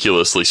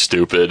ridiculously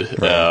stupid.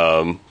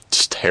 Right.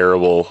 It's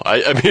terrible.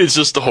 I mean, it's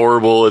just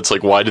horrible. It's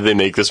like, why did they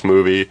make this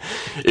movie?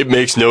 It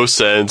makes no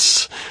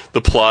sense.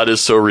 The plot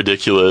is so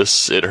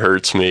ridiculous. It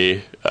hurts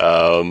me.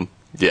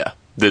 Yeah.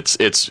 It's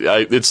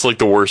like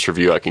the worst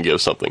review I can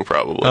give something,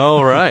 probably.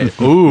 All right.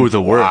 Ooh,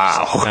 the worst.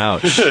 Wow.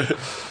 Ouch.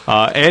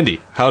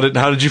 Andy, how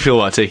did you feel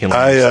about Taking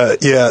Lives?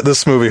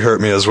 This movie hurt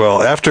me as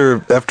well. After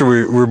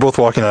we were both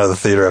walking out of the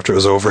theater after it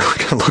was over, we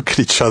kind of look at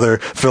each other,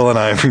 Phil and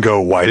I, and go,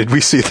 "Why did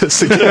we see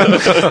this again?"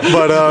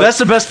 But that's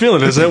the best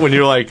feeling, isn't it? When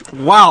you're like,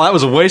 "Wow, that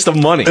was a waste of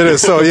money." It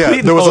is. So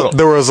yeah,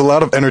 there was a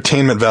lot of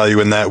entertainment value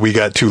in that. We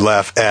got to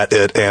laugh at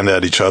it and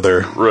at each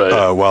other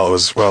while it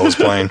was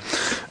playing.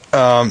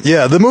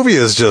 The movie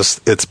is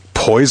it's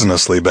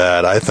poisonously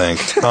bad, I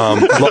think.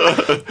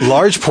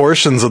 Large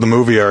portions of the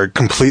movie are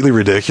completely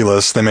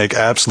ridiculous. They make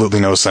absolutely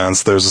no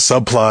sense. There's a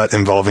subplot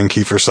involving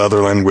Kiefer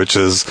Sutherland, which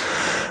is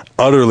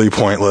utterly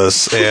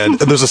pointless. And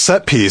there's a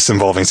set piece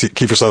involving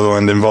Kiefer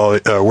Sutherland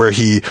where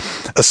he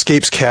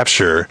escapes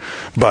capture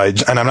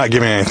and I'm not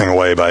giving anything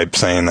away by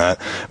saying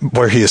that,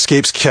 where he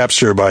escapes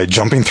capture by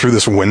jumping through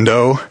this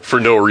window. For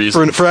no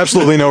reason. For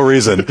absolutely no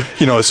reason.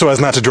 So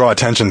as not to draw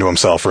attention to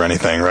himself or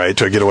anything, right?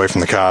 To get away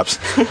from the cops.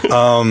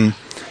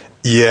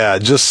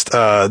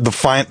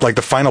 The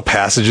final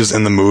passages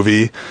in the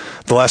movie,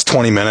 the last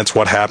 20 minutes,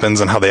 what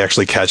happens and how they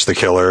actually catch the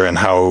killer and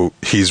how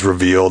he's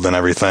revealed and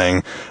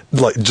everything,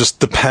 just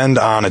depend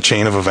on a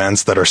chain of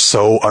events that are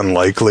so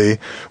unlikely,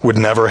 would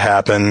never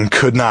happen,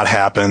 could not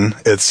happen.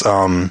 It's,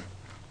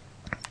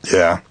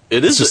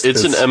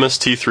 It's an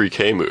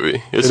MST3K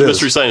movie. It's a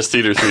Mystery Science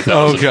Theater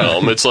 3000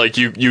 film. It's like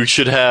you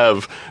should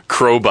have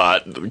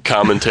Crowbot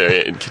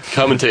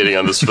commentating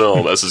on this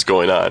film as it's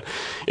going on.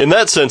 In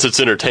that sense, it's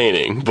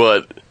entertaining,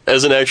 but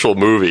as an actual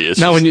movie, it's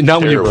when you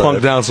terrible.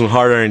 plunk down some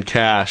hard-earned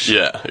cash.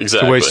 Yeah,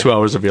 exactly. To waste 2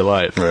 hours of your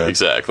life. Right.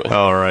 Exactly.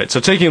 All right. So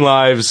Taking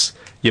Lives,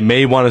 you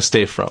may want to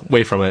stay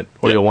away from it,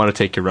 or you'll want to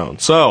take your own.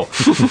 So,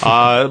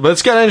 but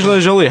let's get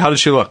Angelina Jolie. How did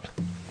she look?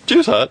 She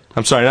was hot.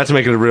 I'm sorry, not to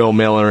make it a real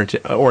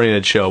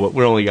male-oriented show, but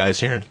we're only guys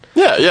here.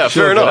 Yeah,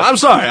 fair enough. I'm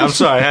sorry,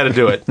 I had to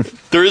do it.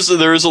 There is a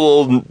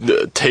little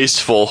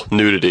tasteful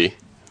nudity.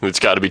 It's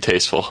got to be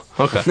tasteful.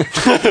 Okay.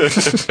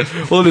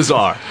 Well, it is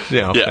R.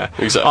 Yeah, okay. Yeah,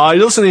 exactly.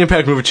 You're listening to the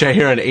Impact Movie Chat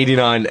here on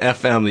 89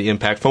 FM, The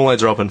Impact. Phone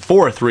lines are open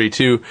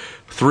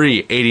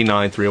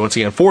 432-3893. Once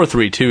again,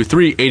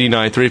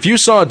 432-3893. If you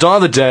saw Dawn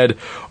of the Dead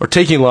or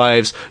Taking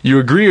Lives, you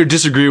agree or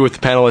disagree with the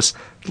panelists,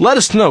 let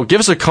us know. Give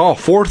us a call,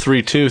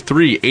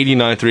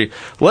 432-3893.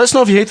 Let us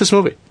know if you hate this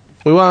movie.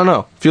 We want to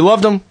know. If you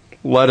loved them,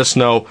 let us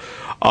know.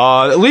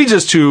 It leads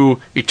us to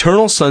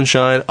Eternal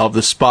Sunshine of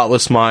the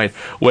Spotless Mind.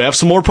 We have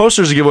some more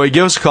posters to give away.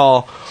 Give us a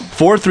call,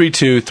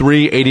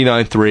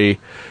 432-3893.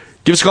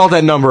 Give us a call at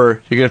that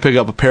number. You're going to pick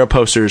up a pair of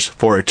posters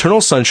for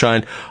Eternal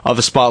Sunshine of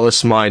the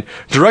Spotless Mind,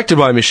 directed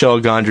by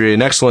Michel Gondry,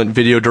 an excellent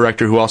video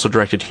director who also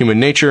directed Human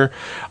Nature,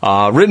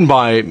 written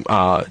by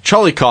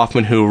Charlie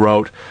Kaufman, who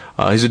wrote...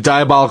 he's a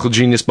diabolical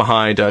genius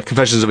behind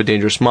Confessions of a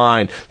Dangerous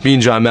Mind,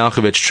 being John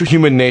Malkovich,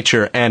 Human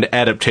Nature, and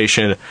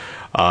Adaptation.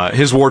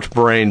 His Warped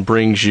Brain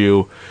brings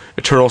you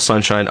Eternal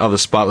Sunshine of the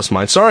Spotless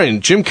Mind, starring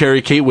Jim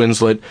Carrey, Kate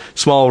Winslet,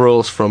 small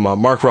roles from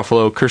Mark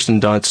Ruffalo,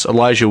 Kirsten Dunst,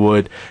 Elijah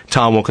Wood,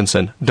 Tom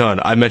Wilkinson. Done.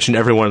 I mentioned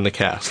everyone in the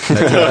cast.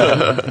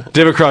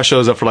 David Cross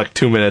shows up for like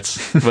 2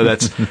 minutes, but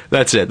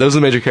that's it. Those are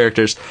the major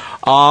characters.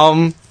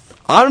 I'm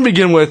going to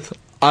begin with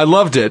I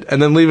loved it,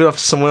 and then leave it up to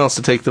someone else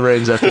to take the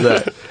reins after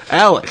that.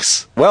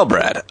 Alex. Well,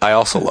 Brad, I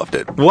also loved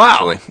it.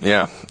 Wow. Actually.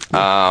 Yeah.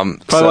 Probably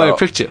why I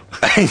picked you.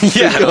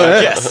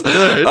 Yeah, yes.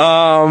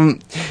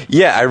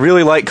 Yeah, I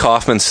really like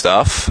Kaufman's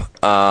stuff,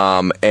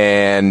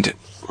 and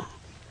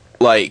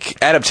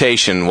like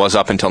Adaptation was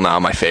up until now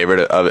my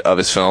favorite of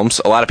his films.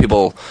 A lot of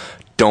people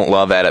don't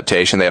love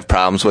Adaptation; they have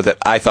problems with it.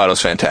 I thought it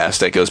was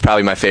fantastic. It was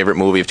probably my favorite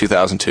movie of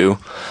 2002.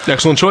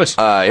 Excellent choice.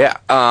 Yeah,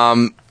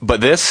 but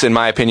this, in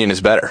my opinion, is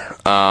better.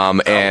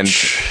 And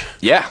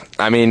yeah,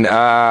 I mean,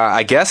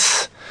 I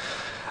guess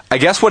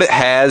what it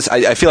has,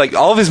 I feel like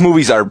all of his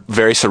movies are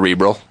very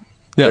cerebral.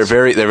 Yes.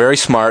 They're very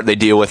smart. They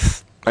deal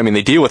with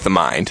the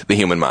mind, the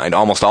human mind,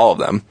 almost all of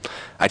them.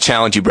 I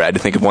challenge you, Brad, to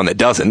think of one that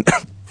doesn't.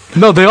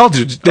 No, they all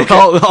do.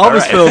 All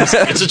his films.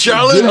 It's a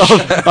challenge.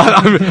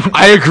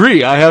 I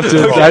agree. I have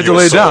to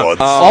lay it down.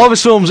 All of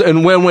his films,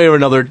 in one way or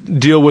another,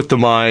 deal with the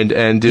mind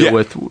and deal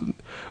with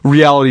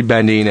reality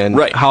bending and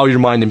how your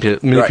mind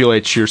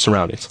manipulates your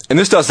surroundings. And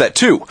this does that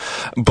too.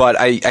 But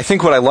I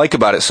think what I like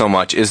about it so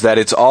much is that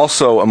it's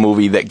also a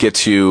movie that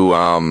gets you,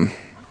 I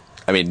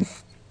mean,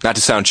 not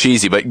to sound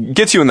cheesy, but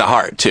gets you in the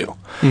heart too.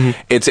 Mm-hmm.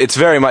 It's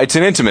very much, it's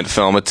an intimate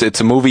film. It's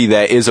a movie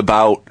that is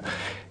about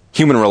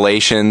human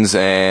relations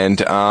and,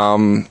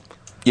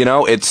 you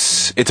know,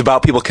 it's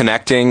about people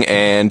connecting,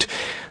 and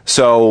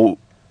so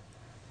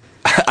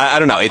I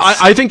don't know.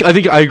 I think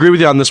I agree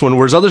with you on this one.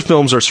 Whereas other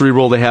films are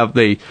cerebral,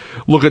 they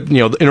look at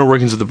the inner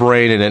workings of the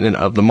brain and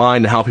of the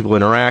mind and how people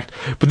interact.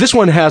 But this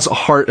one has a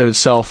heart of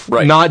itself,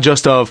 not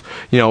just of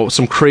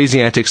some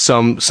crazy antics,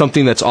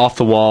 something that's off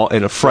the wall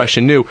and fresh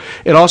and new.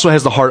 It also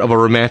has the heart of a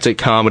romantic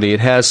comedy.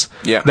 It has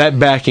that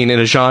backing in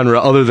a genre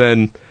other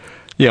than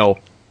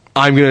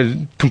I'm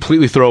going to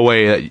completely throw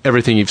away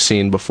everything you've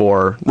seen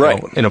before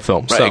in a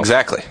film. Right,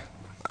 exactly.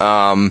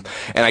 And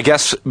I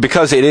guess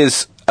because it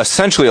is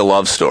essentially a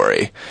love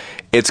story,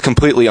 it's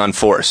completely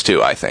unforced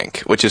too, I think,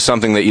 which is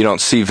something that you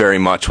don't see very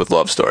much with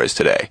love stories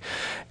today,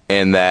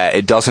 in that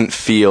it doesn't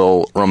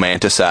feel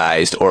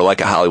romanticized or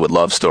like a Hollywood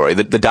love story.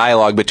 The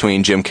dialogue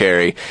between Jim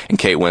Carrey and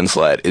Kate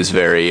Winslet is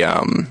very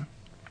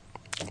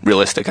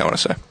realistic, I want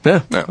to say.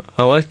 Yeah,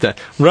 I like that.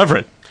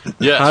 Reverend.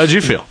 Yes. How did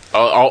you feel?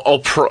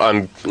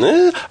 I'm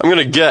going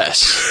to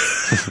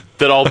guess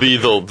that I'll be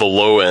the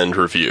low end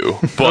review.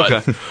 But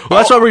okay. Well,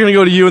 that's why we're going to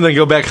go to you and then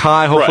go back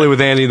high, hopefully with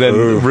Andy,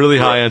 then really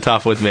high on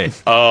top with me.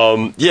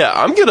 Yeah,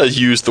 I'm going to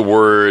use the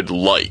word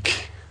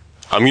like.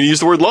 I'm going to use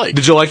the word like.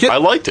 Did you like it? I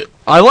liked it.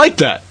 I liked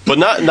that, but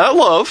not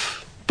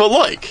love, but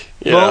like.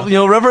 Yeah.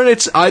 Well, Reverend,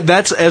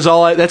 that's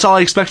all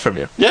I expect from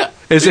you. Yeah.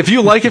 Is if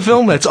you like a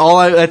film, that's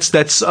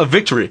a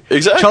victory.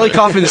 Exactly. Charlie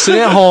Kaufman is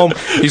sitting at home.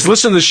 He's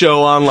listening to the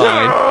show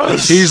online.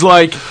 Yes. He's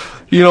like,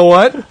 you know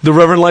what? The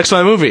Reverend likes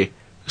my movie.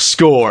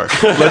 Score.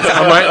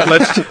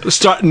 Let's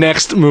start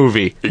next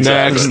movie.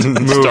 Exactly. Next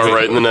movie. Start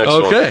right in the next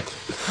one. Okay.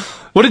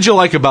 What did you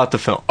like about the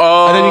film?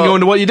 And then you can go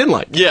into what you didn't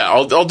like. Yeah,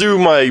 I'll do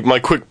my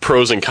quick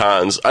pros and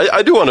cons.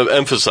 I do want to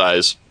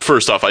emphasize,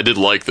 first off, I did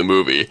like the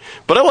movie,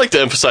 but I like to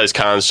emphasize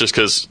cons just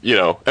because,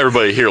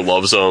 everybody here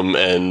loves them,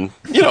 and,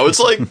 it's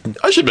like,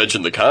 I should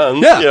mention the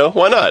cons. Yeah.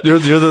 Why not? You're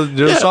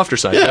the softer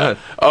side. Yeah.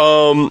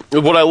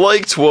 What I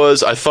liked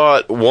was, I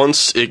thought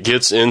once it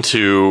gets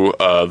into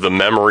the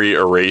memory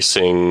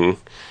erasing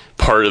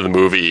part of the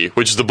movie,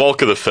 which is the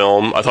bulk of the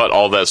film, I thought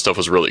all that stuff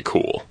was really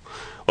cool.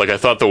 Like, I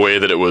thought the way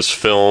that it was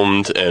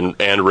filmed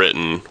and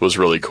written was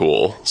really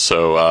cool.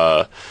 So,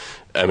 all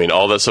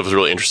that stuff was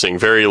really interesting.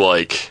 Very,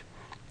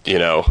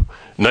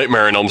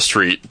 Nightmare on Elm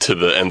Street to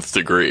the nth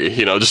degree.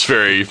 Just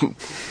very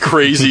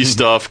crazy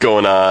stuff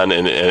going on,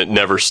 and it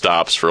never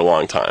stops for a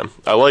long time.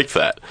 I liked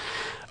that.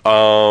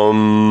 I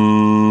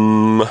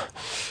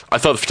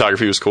thought the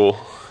photography was cool,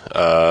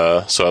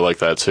 so I liked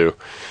that, too.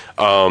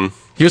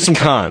 Here's some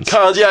cons.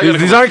 Cons, yeah.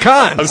 These aren't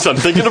cons. I'm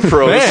thinking of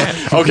pros.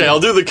 Okay,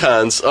 I'll do the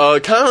cons.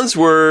 Cons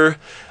were,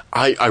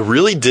 I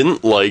really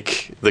didn't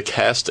like the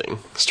casting,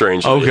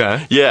 strangely.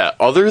 Okay. Yeah,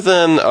 other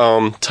than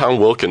Tom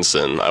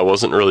Wilkinson, I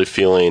wasn't really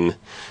feeling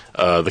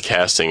the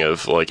casting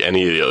of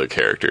any of the other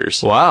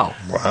characters. Wow.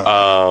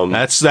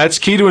 That's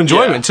key to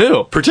enjoyment,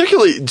 too.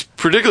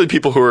 Particularly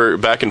people who are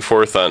back and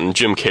forth on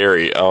Jim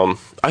Carrey.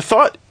 I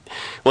thought,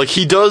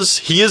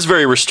 he is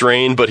very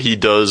restrained, but he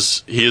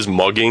is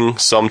mugging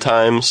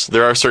sometimes.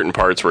 There are certain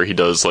parts where he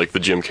does, the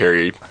Jim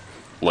Carrey,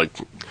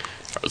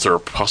 is there a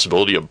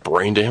possibility of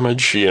brain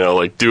damage?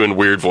 Doing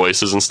weird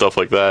voices and stuff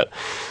like that.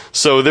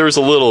 So there was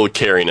a little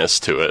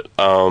cariness to it.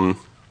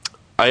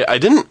 I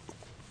didn't,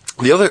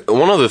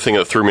 one other thing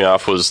that threw me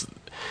off was,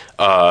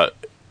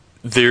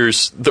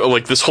 there's,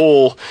 this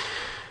whole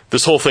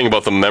thing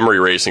about the memory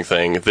erasing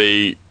thing.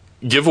 They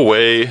give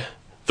away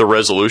the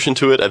resolution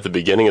to it at the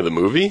beginning of the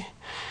movie,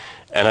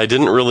 and I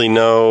didn't really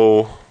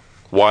know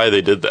why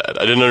they did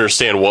that. I didn't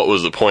understand what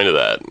was the point of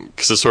that,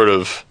 because it sort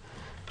of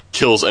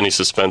kills any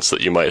suspense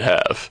that you might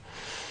have.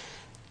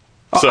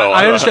 So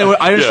I understand.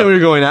 Where you're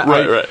going at.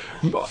 Right.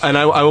 And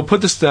I will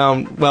put this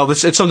down. Well,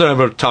 it's something I'm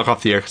going to talk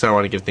off the air because I don't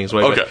want to give things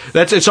away. Okay.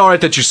 But it's all right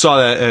that you saw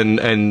that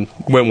and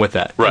went with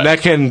that. Right. And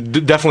that can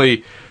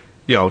definitely,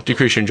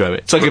 decrease your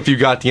enjoyment. It's like if you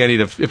got the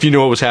ending if you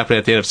knew what was happening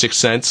at the end of Sixth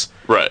Sense.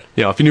 Right.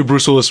 If you knew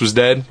Bruce Willis was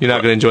dead, you're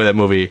not going to enjoy that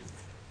movie.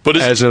 But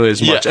as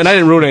much. Yes. And I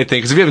didn't ruin anything,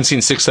 because if you haven't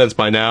seen Sixth Sense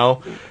by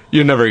now,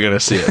 you're never going to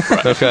see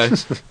it. Okay?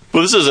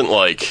 Well, this isn't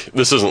like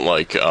No,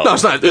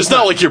 it's not. It's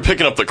not like you're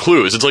picking up the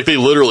clues. It's like they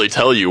literally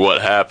tell you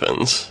what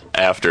happens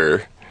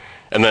after,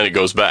 and then it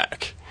goes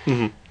back.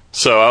 Mm-hmm.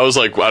 So I was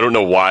like, I don't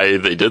know why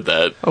they did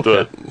that.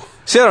 Okay. But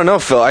See, I don't know,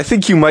 Phil. I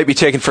think you might be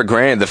taking for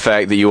granted the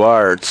fact that you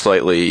are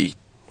slightly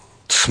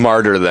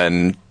smarter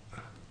than...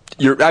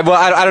 I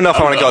don't know if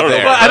I want to go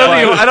there. I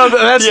don't.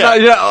 That's not.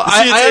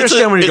 I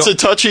understand where you're going.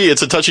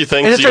 It's a touchy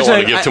thing. So you don't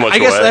want to give too much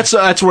away. I guess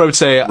that's where I would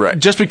say,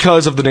 just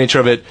because of the nature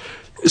of it,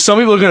 some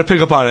people are going to pick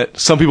up on it.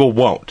 Some people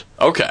won't.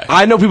 Okay.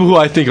 I know people who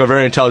I think are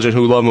very intelligent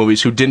who love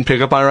movies who didn't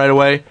pick up on it right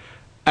away,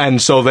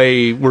 and so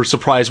they were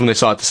surprised when they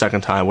saw it the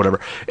second time.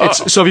 Whatever.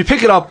 So if you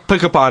pick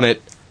up on it.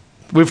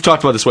 We've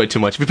talked about this way too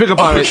much. If you pick up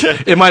on it,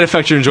 it might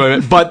affect your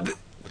enjoyment, but.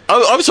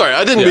 I'm sorry,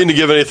 I didn't mean to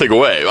give anything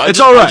away. It's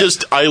all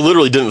right. I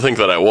literally didn't think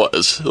that I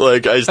was.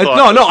 Like, I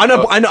thought... No,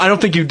 I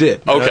don't think you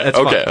did. Okay,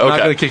 I'm not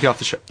going to kick you off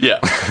the show. Yeah.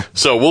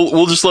 So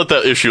we'll just let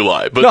that issue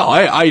lie. But no,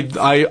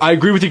 I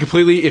agree with you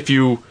completely. If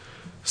you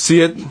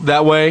see it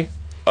that way,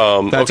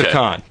 that's a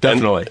con.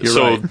 Definitely. You're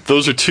right.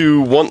 Those are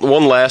two.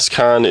 One last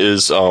con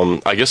is,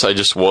 I guess I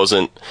just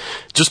wasn't...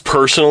 Just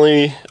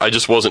personally, I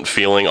just wasn't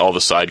feeling all the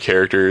side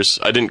characters.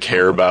 I didn't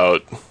care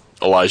about...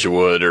 Elijah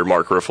Wood or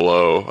Mark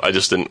Ruffalo. I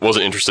just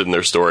wasn't interested in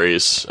their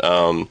stories.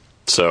 But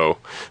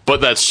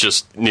that's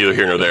just neither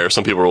here nor there.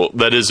 Some people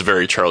that is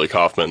very Charlie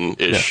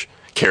Kaufman-ish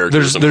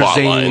characters and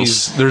plot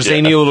lines. There's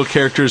zany little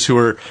characters who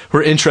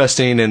are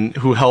interesting and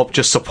who help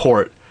just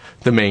support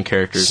the main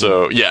characters.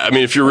 So yeah, I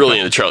mean, if you're really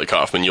into Charlie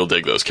Kaufman, you'll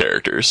dig those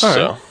characters.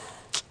 All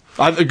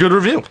right. A good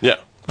review. Yeah.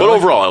 But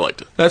overall, I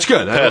liked it. That's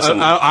good.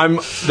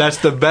 That's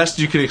the best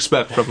you can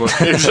expect from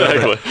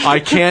Exactly. I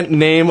can't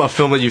name a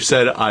film that you've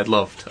said I'd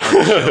loved.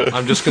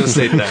 I'm just going to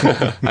state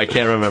that. I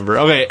can't remember.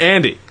 Okay,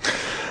 Andy.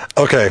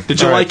 Okay.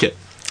 Did you like it?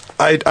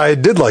 I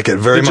did like it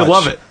very much. Did you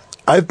love it?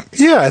 I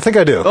think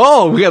I do.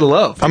 Oh, we got to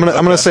love. I'm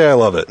gonna say I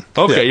love it.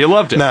 Okay, you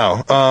loved it.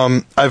 Now,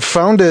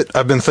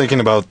 I've been thinking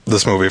about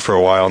this movie for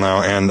a while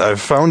now, and I've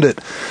found it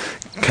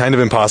kind of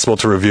impossible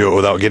to review it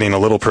without getting a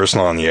little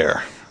personal on the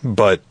air.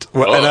 But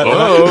I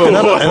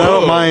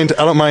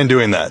don't mind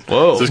doing that.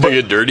 Whoa! Is this gonna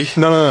get dirty?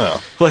 No.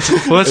 Let's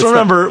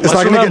remember. It's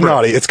not gonna get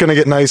naughty. It's gonna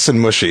get nice and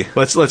mushy.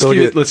 Let's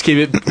keep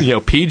it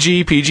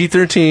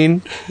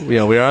PG-13. We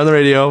are on the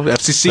radio.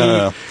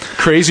 FCC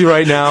crazy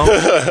right now.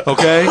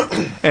 Okay,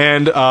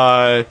 and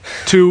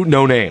 2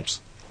 no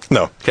names.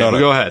 No. Okay,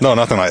 go ahead. No,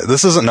 nothing like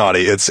this. Isn't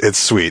naughty. It's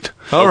sweet.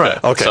 All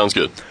right. Okay. Sounds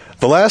good.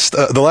 The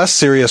last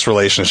serious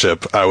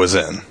relationship I was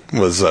in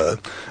was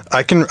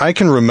I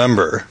can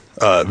remember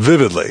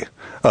vividly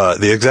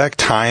the exact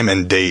time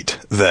and date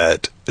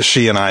that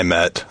she and I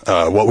met,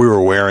 what we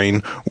were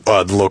wearing,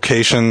 the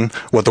location,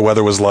 what the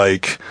weather was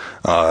like,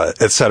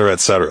 et cetera, et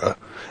cetera.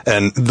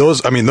 And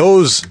those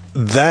images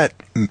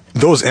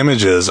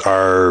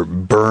are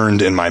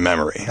burned in my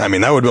memory. I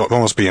mean, that would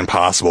almost be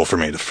impossible for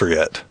me to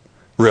forget.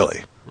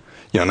 Really,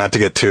 not to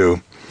get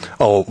too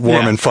all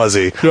warm and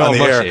fuzzy on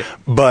the air,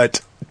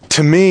 but.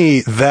 To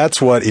me,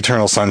 that's what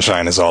Eternal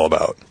Sunshine is all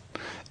about.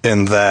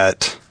 In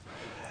that,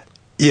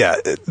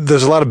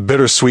 there's a lot of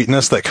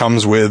bittersweetness that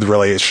comes with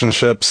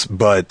relationships,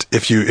 but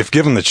if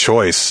given the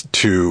choice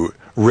to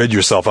rid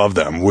yourself of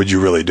them, would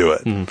you really do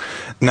it?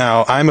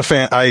 Now, I'm a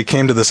fan. I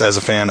came to this as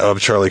a fan of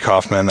Charlie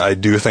Kaufman. I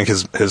do think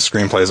his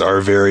screenplays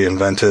are very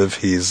inventive.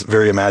 He's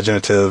very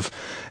imaginative,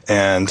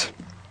 and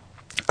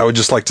I would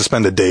just like to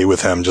spend a day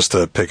with him just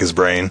to pick his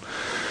brain,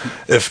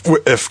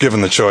 if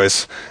given the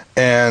choice.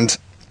 And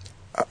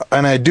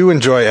I do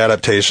enjoy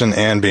adaptation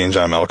and being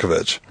John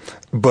Malkovich,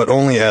 but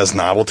only as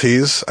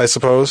novelties, I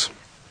suppose.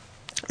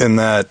 In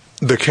that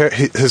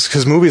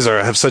his movies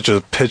have such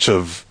a pitch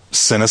of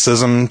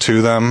cynicism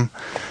to them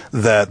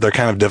that they're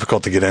kind of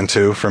difficult to get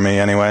into for me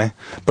anyway.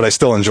 But I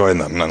still enjoy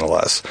them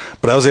nonetheless.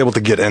 But I was able to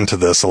get into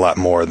this a lot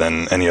more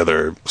than any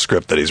other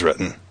script that he's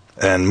written.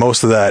 And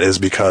most of that is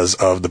because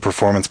of the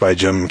performance by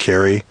Jim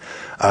Carrey.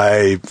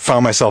 I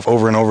found myself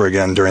over and over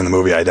again during the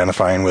movie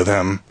identifying with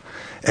him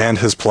and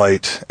his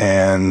plight,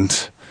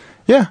 and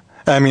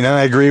and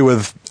I agree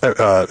with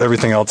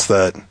everything else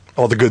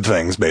all the good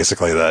things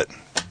basically that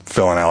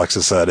Phil and Alex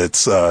has said.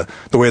 It's the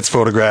way it's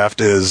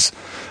photographed is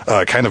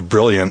kind of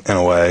brilliant in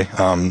a way.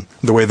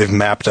 The way they've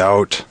mapped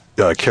out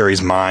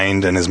Carrey's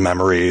mind and his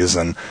memories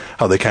and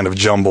how they kind of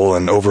jumble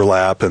and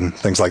overlap and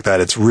things like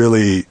that. It's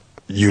really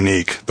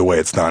unique the way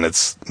it's done.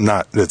 It's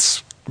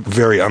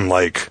very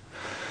unlike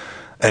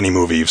any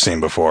movie you've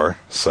seen before.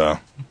 So,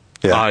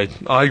 yeah.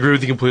 I agree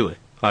with you completely.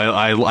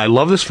 I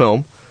love this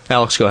film,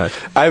 Alex, go ahead.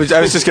 I was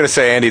just going to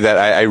say, Andy, that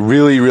I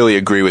really, really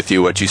agree with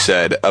you what you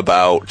said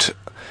about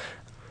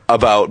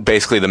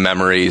basically the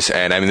memories.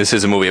 And I mean, this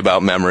is a movie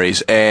about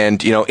memories.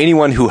 And, you know,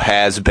 anyone who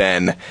has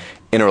been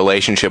in a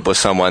relationship with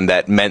someone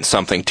that meant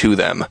something to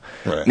them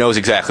knows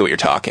exactly what you're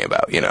talking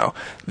about, you know.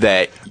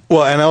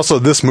 Well, and also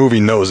this movie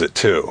knows it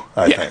too,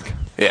 I think.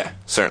 Yeah,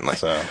 certainly.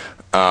 So.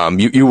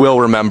 You will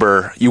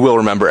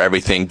remember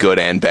everything, good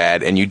and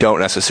bad, and you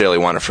don't necessarily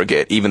want to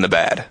forget even the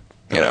bad,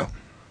 you know.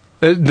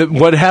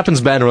 What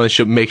happens bad in a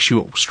relationship makes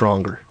you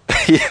stronger.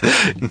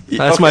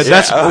 That's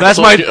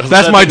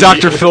my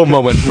Dr. Phil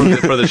moment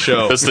for the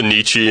show. That's the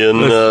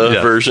Nietzschean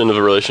version of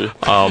a relationship.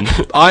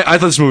 I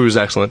thought this movie was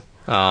excellent.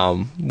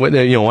 I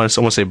want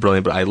to say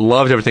brilliant, but I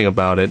loved everything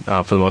about it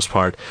for the most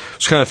part.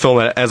 It's kind of film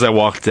that as I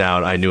walked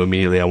out, I knew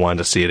immediately I wanted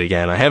to see it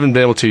again. I haven't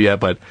been able to yet,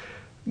 but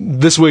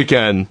this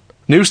weekend,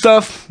 new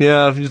stuff,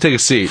 yeah, you take a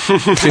seat.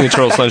 Seeing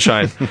Eternal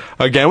Sunshine.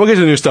 Again, we'll get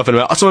to the new stuff in a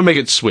minute. Also, I'm going to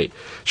make it sweet,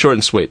 short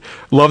and sweet.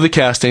 Love the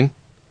casting.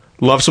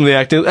 Love some of the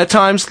acting. At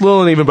times, a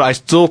little uneven, but I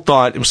still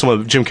thought it was some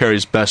of Jim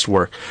Carrey's best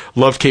work.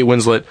 Loved Kate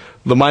Winslet.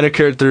 The minor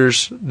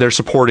characters they're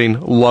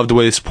supporting, loved the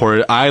way they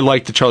supported it. I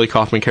like the Charlie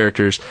Kaufman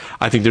characters.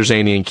 I think they're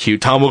zany and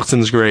cute. Tom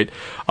Wilkinson's great.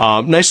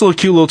 Nice little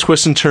cute little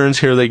twists and turns.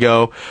 Here they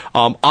go.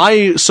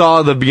 I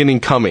saw the beginning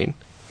coming,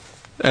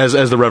 as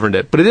the Reverend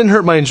did, but it didn't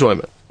hurt my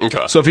enjoyment.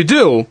 Okay. So if you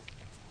do,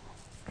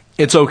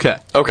 it's okay.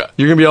 Okay.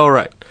 You're going to be all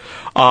right.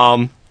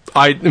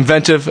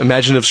 Inventive,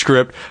 imaginative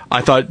script.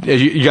 I thought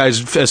you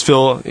guys, as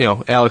Phil,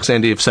 Alex,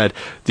 Andy have said,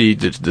 the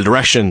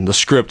direction, the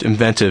script,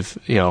 inventive,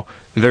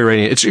 very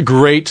radiant. It's a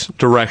great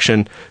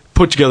direction,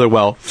 put together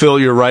well. Phil,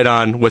 you're right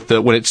on with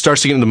when it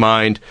starts to get into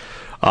mind.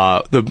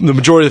 The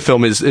majority of the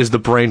film is the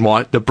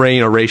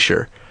brain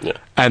erasure,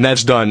 and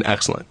that's done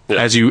excellent. Yeah.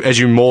 As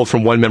you mold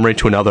from one memory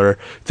to another,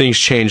 things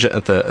change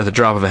at the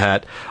drop of a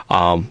hat.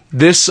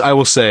 This, I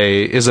will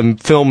say, is a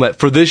film that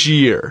for this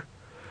year.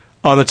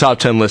 On the top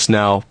 10 list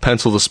now,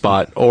 pencil the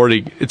spot.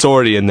 It's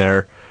already in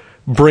there.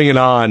 Bring it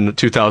on,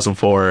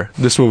 2004.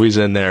 This movie's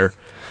in there.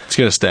 It's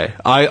going to stay.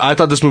 I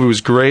thought this movie was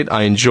great.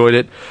 I enjoyed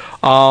it.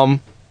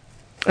 And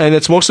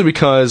it's mostly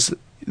because,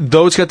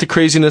 though it's got the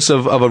craziness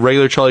of a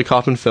regular Charlie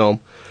Kaufman film,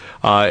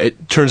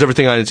 it turns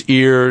everything on its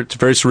ear. It's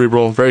very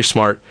cerebral, very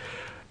smart.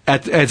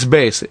 At its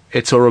base,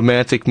 it's a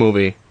romantic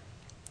movie.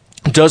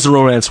 It does the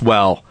romance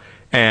well,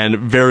 and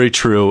very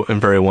true and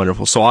very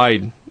wonderful. So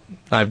I've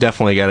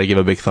definitely got to give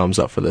a big thumbs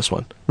up for this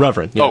one.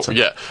 Reverend.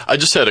 Yeah, I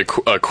just had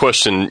a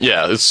question.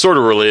 Yeah, it's sort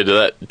of related to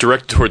that,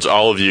 directed towards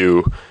all of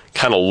you,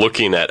 kind of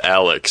looking at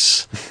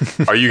Alex.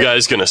 Are you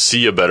guys going to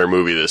see a better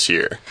movie this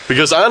year?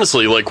 Because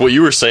honestly, like what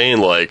you were saying,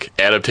 like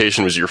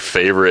adaptation was your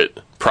favorite,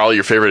 probably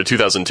your favorite of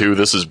 2002.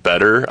 This is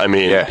better. I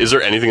mean, is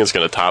there anything that's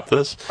going to top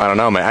this? I don't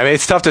know, man. I mean,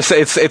 it's tough to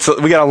say.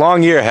 We got a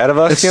long year ahead of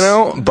us,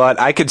 but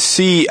I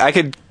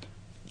could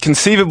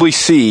conceivably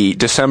see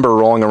December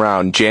rolling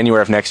around,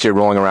 January of next year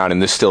rolling around,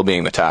 and this still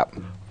being the top.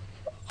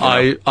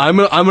 I'm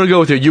gonna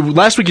go with you.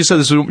 Last week you said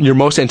this was your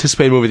most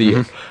anticipated movie of the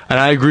year, and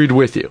I agreed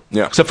with you.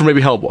 Yeah. Except for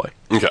maybe Hellboy.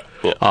 Okay.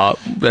 Yeah.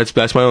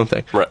 That's my own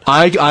thing. Right.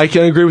 I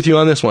can agree with you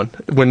on this one.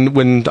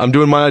 When I'm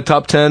doing my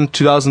top 10,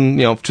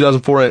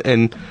 2004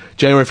 and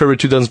January, February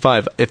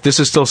 2005, if this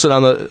is still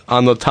sitting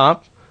on the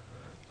top,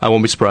 I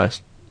won't be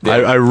surprised. Yeah.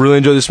 I really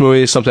enjoy this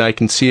movie. It's something I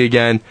can see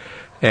again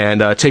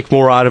and take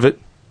more out of it.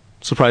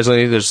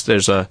 Surprisingly,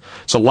 there's a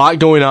lot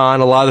going on,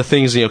 a lot of the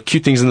things,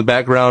 cute things in the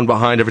background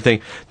behind everything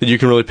that you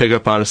can really pick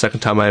up on a second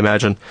time, I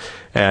imagine.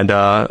 And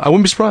I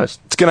wouldn't be surprised.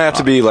 It's going to have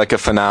to be like a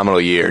phenomenal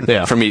year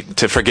for me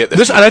to forget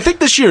this. And I think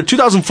this year,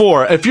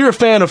 2004, if you're a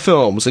fan of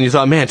films and you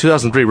thought, man,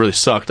 2003 really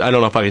sucked, I don't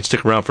know if I can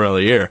stick around for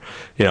another year,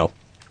 if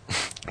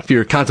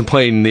you're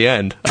contemplating the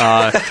end,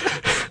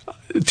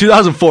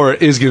 2004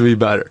 is going to be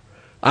better.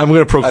 I'm going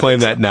to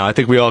proclaim that now. I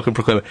think we all can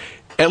proclaim it.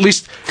 At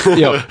least,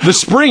 the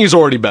spring is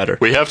already better.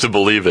 We have to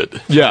believe it.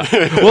 Yeah.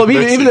 Well, I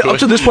mean, even up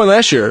to this point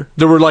last year,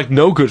 there were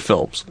no good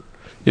films.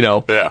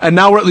 Yeah. And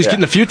now we're at least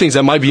getting a few things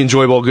that might be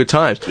enjoyable, good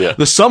times. Yeah.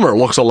 The summer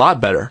looks a lot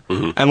better.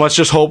 Mm-hmm. And let's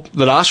just hope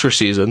that Oscar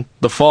season,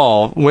 the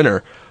fall,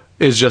 winter,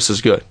 is just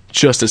as good,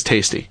 just as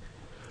tasty.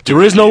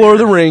 There is no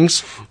Lord of the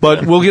Rings,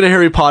 but we'll get a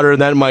Harry Potter,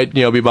 and that might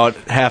be about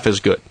half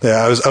as good.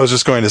 Yeah, I was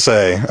just going to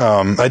say,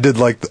 I did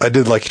like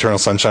Eternal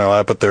Sunshine a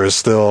lot, but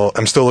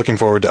I'm still looking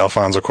forward to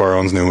Alfonso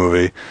Cuarón's new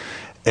movie.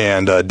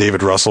 And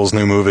David Russell's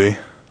new movie.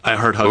 I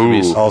heard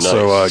Hucklebees.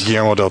 Also, nice.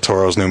 Guillermo del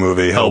Toro's new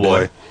movie,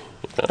 Hellboy.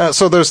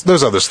 So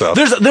there's other stuff.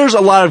 There's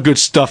a lot of good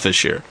stuff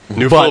this year.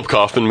 New Philip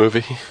Kaufman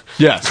movie.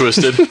 Yes.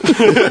 Twisted.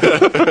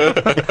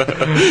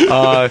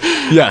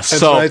 Yes.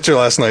 And tonight's your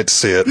last night to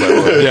see it, by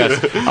the way.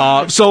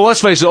 Yes. So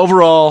let's face it,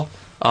 overall,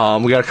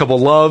 we got a couple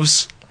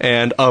loves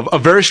and a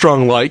very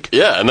strong like.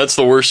 Yeah, and that's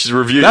the worst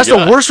review. That's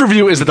the worst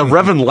review is that the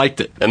Reverend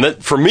liked it. And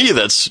that, for me,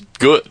 that's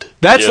good.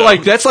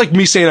 That's like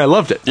me saying I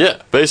loved it.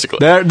 Yeah, basically.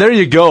 There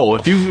you go.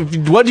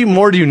 What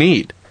more do you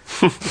need?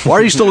 Why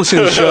are you still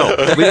listening to the show?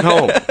 Leave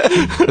home.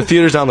 The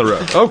theater's down the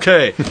road.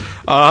 Okay.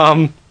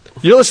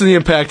 You're listening to The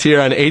Impact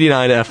here on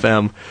 89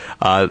 FM.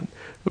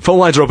 Phone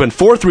lines are open,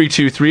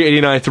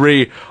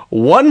 432-3893.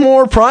 One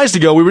more prize to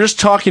go. We were just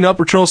talking up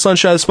Eternal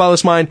Sunshine of the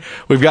Spotless Mind.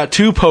 We've got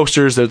 2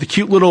 posters. They're the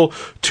cute little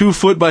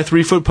 2-foot by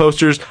 3-foot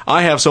posters.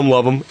 I have some,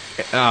 love them.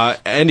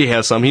 Andy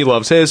has some. He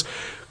loves his.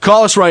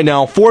 Call us right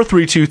now,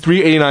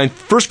 432-3893.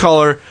 First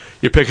caller,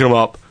 you're picking them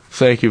up.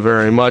 Thank you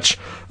very much.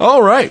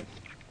 All right.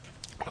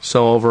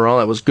 So overall,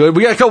 that was good.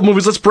 We got a couple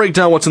movies. Let's break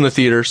down what's in the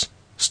theaters.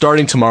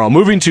 Starting tomorrow.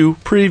 Moving to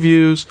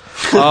previews.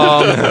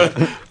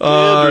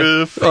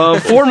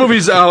 4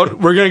 movies out.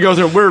 We're going to go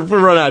through. We're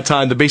running out of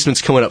time. The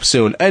Basement's coming up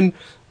soon. And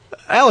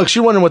Alex,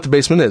 you're wondering what The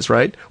Basement is,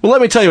 right? Well,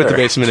 let me tell you what The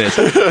Basement is.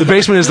 The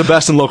Basement is the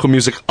best in local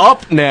music.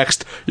 Up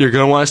next, you're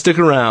going to want to stick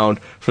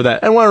around for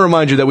that. And I want to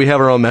remind you that we have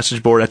our own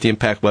message board at the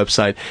Impact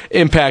website,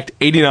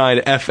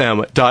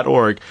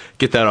 impact89fm.org.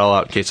 Get that all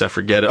out in case I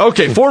forget it.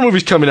 Okay, 4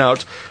 movies coming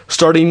out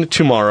starting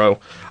tomorrow.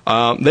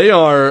 They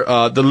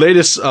are the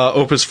latest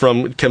opus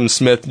from Kevin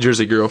Smith,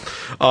 Jersey Girl.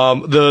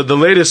 The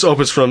latest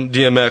opus from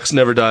DMX,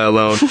 Never Die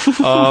Alone.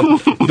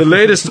 The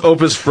latest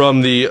opus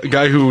from the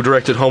guy who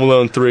directed Home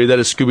Alone 3, that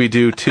is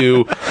Scooby-Doo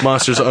 2,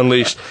 Monsters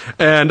Unleashed.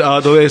 And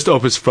the latest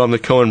opus from the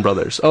Coen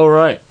brothers. All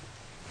right.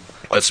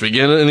 Let's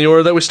begin in the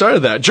order that we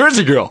started that.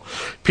 Jersey Girl,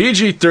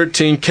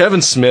 PG-13,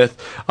 Kevin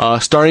Smith,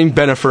 starring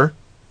Ben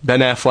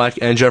Affleck,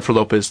 and Jennifer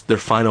Lopez, their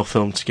final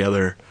film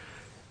together.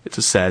 It's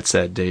a sad,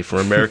 sad day for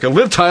America.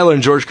 Liv Tyler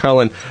and George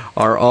Carlin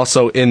are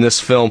also in this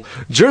film.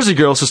 Jersey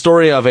Girl is the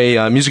story of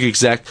a music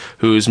exec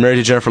who's married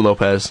to Jennifer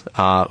Lopez,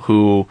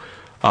 who,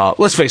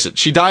 let's face it,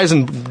 she dies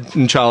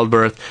in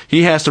childbirth.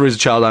 He has to raise a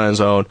child on his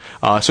own.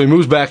 So he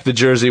moves back to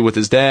Jersey with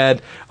his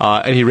dad,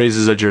 and he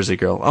raises a Jersey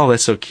Girl. Oh,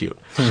 that's so cute.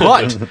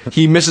 But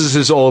he misses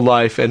his old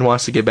life and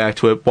wants to get back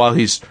to it while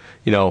he's,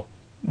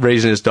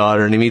 raising his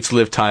daughter, and he meets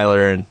Liv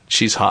Tyler, and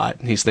she's hot.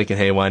 And he's thinking,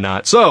 hey, why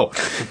not? So,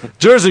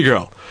 Jersey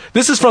Girl.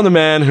 This is from the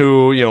man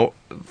who,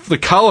 the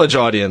college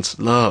audience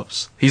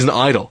loves. He's an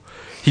idol.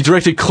 He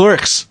directed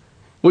Clerks.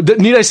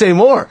 Need I say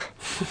more?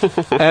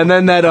 And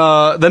then then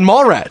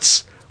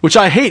Mallrats, which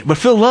I hate, but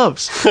Phil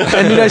loves.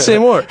 And need I say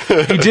more?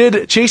 He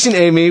did Chasing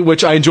Amy,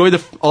 which I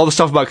enjoyed all the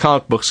stuff about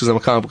comic books because I'm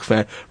a comic book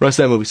fan. The rest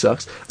of that movie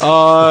sucks.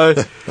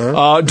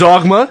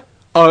 Dogma,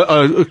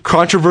 a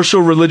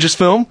controversial religious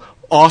film.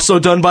 Also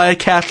done by a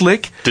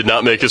Catholic. Did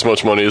not make as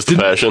much money as The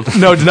Passion.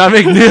 No, did not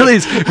make nearly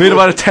as... Made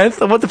about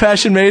 1/10 of what The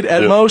Passion made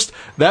at most.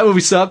 That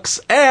movie sucks.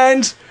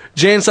 And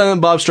Jay and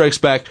Silent Bob Strikes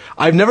Back.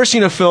 I've never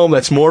seen a film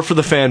that's more for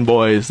the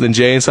fanboys than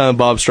Jay and Silent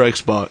Bob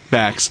Strikes Back.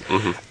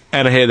 Mm-hmm.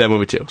 And I hated that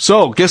movie too.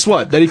 So, guess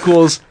what? That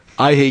equals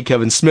I hate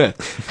Kevin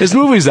Smith. His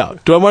movie's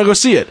out. Do I want to go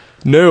see it?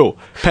 No.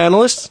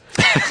 Panelists?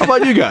 How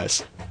about you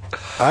guys?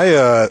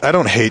 I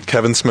don't hate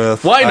Kevin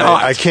Smith. Why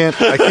not? I can't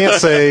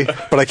say,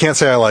 but I can't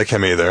say I like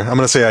him either. I'm going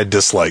to say I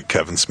dislike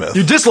Kevin Smith.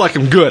 You dislike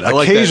him? Good.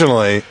 I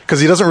occasionally,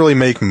 because he doesn't really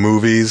make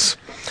movies.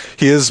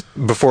 He is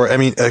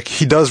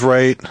he does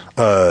write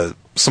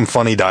some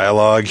funny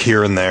dialogue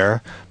here and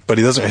there, but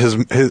he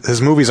doesn't.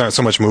 His movies aren't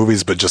so much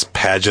movies, but just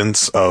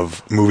pageants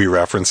of movie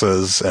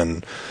references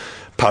and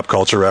pop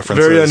culture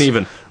references. Very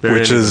uneven.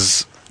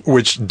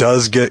 Which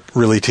does get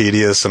really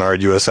tedious and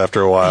arduous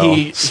after a while.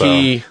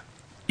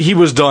 He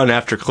was done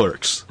after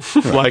Clerks.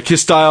 Like,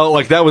 his style,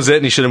 that was it,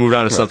 and he should have moved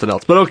on to something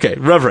else. But okay,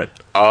 Reverend.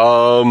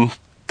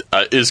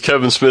 Is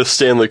Kevin Smith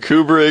Stanley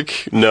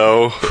Kubrick?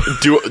 No.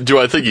 Do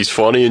I think he's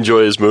funny,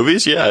 enjoy his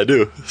movies? Yeah, I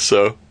do.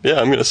 So, yeah,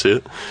 I'm going to see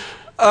it.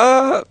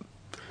 I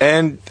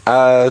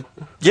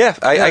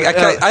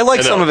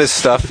like some of his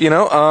stuff,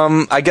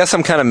 I guess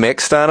I'm kind of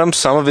mixed on him.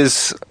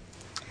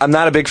 I'm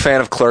not a big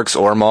fan of Clerks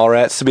or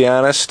Mallrats, to be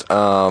honest.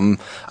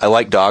 I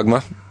like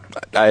Dogma.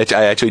 I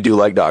actually do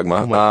like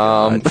Dogma.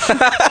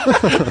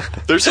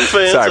 There's some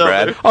fans Sorry, out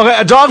Brad. there.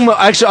 Okay, Dogma.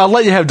 Actually, I'll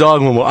let you have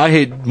Dogma. I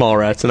hate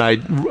Mallrats, and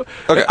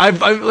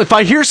if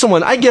I hear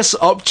someone, I guess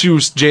up to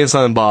Jay and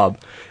Silent Bob.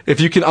 If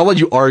you can, I'll let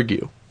you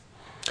argue.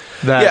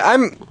 Yeah,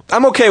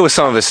 I'm okay with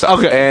some of his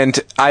stuff, and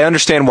I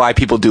understand why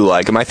people do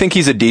like him. I think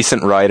he's a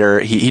decent writer.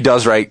 He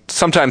does write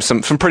sometimes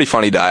some pretty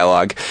funny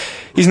dialogue.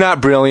 He's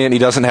not brilliant. He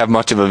doesn't have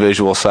much of a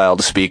visual style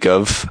to speak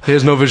of. He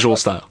has no visual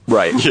style.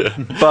 Right. Yeah.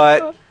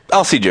 But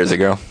I'll see Jersey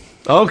Girl.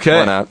 Okay.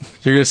 Why not?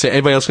 You're going to say,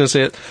 anybody else going to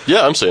say it?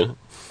 Yeah, I'm saying it.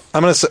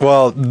 I'm going to say,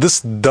 this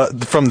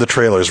from the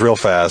trailers real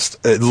fast,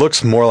 it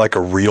looks more like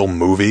a real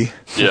movie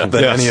than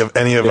any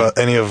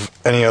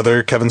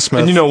other Kevin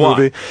Smith and you know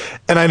movie. Why?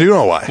 And I do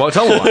know why. Well,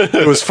 tell me why.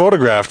 It was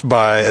photographed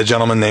by a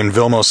gentleman named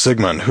Vilmos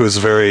Zsigmond, who is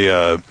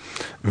a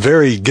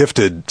very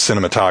gifted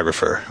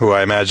cinematographer, who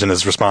I imagine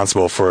is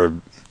responsible for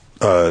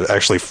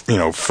actually,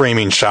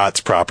 framing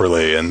shots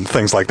properly and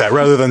things like that,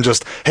 rather than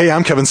just, hey,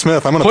 I'm Kevin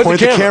Smith, I'm going to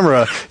point the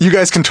camera, you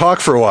guys can talk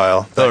for a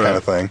while, kind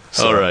of thing.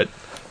 So. All right.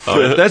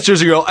 That's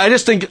Jersey Girl. I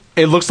just think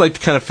it looks like the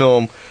kind of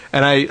film,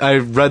 and I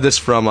read this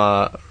from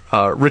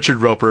Richard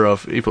Roper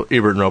of Ebert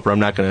and Roper. I'm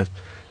not going to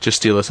just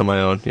steal this on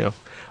my own,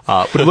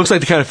 but it looks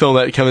like the kind of film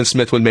that Kevin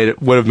Smith would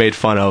have made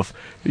fun of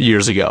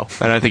years ago,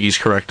 and I think he's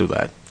correct with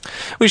that.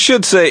 We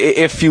should say,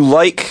 if you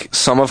like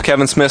some of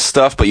Kevin Smith's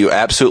stuff, but you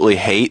absolutely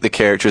hate the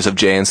characters of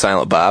Jay and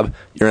Silent Bob,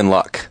 you're in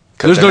luck.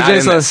 'Cause There's no they're not in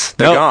Jason. this.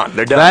 They're gone.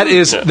 They're done.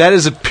 That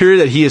is a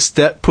period that he has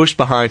pushed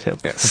behind him.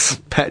 Yes.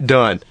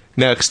 Done.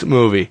 Next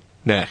movie.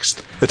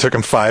 Next. It took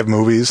him 5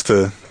 movies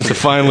to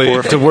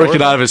Finally to work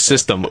it out of his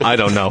system. I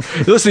don't know.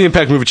 You listen to the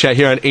Impact Movie Chat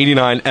here on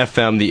 89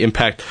 FM. The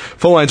Impact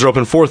phone lines are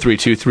open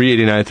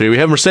 432-3893. We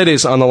have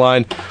Mercedes on the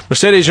line.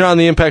 Mercedes, you're on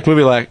the Impact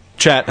Movie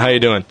Chat. How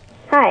you doing?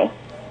 Hi.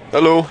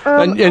 Hello.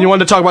 And you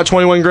wanted to talk about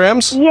 21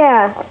 Grams?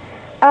 Yeah.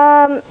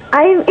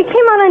 It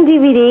came out on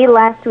DVD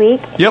last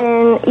week, Yep.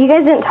 and you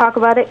guys didn't talk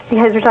about it because you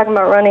guys were talking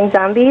about running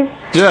zombies.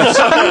 Yes.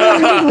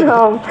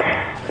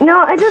 No,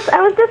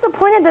 I was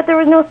disappointed that there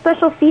was no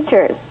special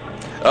features.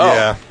 Oh.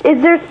 Yeah.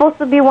 Is there supposed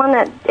to be one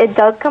that it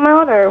does come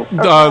out, or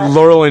what?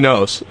 Lord only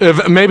knows.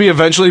 Maybe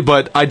eventually,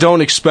 but I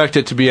don't expect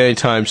it to be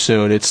anytime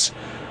soon. It's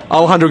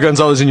Alejandro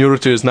Gonzalez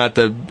Iñárritu is not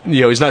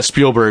he's not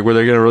Spielberg where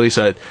they're going to release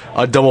a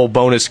double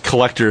bonus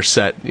collector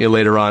set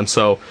later on.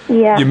 So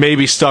Yeah. you may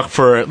be stuck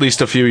for at least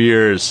a few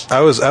years.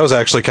 I was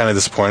actually kind of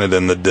disappointed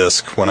in the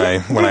disc when I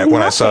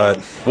saw it.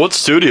 What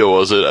studio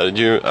was it? I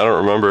don't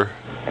remember.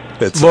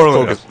 It's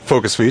Laurel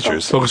Focus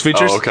Features. Focus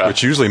Features. Oh, okay.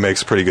 Which usually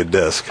makes a pretty good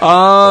disc.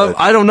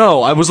 I don't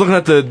know. I was looking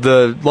at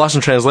the Lost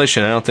in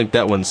Translation. I don't think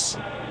that one's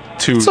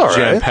too all right.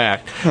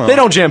 jam-packed. They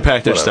don't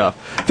jam-pack their stuff.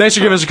 Thanks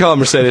for giving us a call,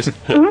 Mercedes.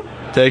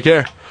 Take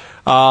care.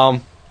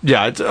 I'm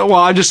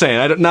just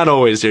saying, not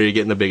always are you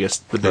getting the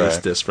biggest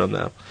Right. disc from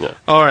them. Yeah.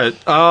 All right,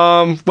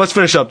 let's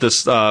finish up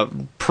this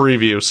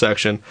preview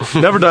section.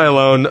 Never Die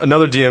Alone,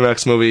 another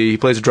DMX movie. He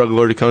plays a drug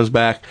lord who comes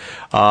back.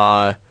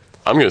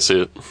 I'm going to see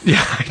it.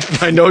 Yeah,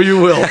 I know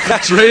you will.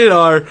 It's rated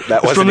R.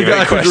 That It's from wasn't the even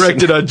guy a who question.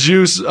 directed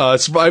Juice,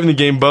 Surviving the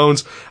Game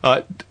Bones,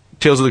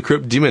 Tales of the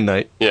Crypt, Demon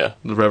Knight. Yeah.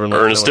 The Reverend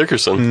Ernest Miller.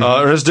 Dickerson.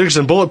 Ernest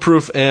Dickerson,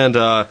 Bulletproof, and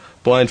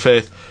Blind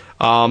Faith.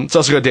 It's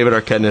also got David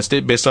Arquette in it.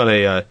 It's based on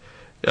a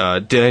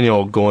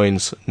Daniel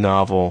Goines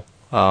novel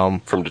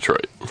From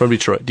Detroit. from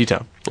Detroit,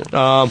 D-Town.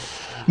 No,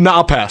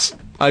 I'll pass.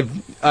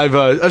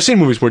 I've seen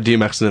movies where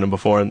DMX is in them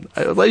before, and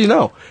I'll let you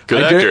know.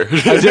 Good I dare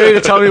you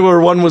to tell me where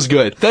one was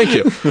good. Thank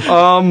you.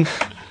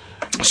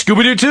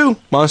 Scooby-Doo 2,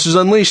 Monsters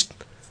Unleashed.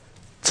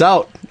 It's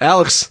out.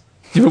 Alex,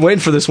 you've been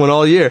waiting for this one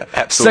all year.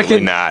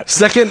 Absolutely not.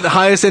 Second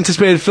highest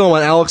anticipated film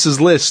on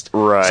Alex's list.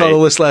 Right. Saw the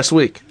list last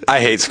week.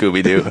 I hate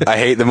Scooby-Doo. I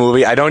hate the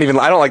movie. I don't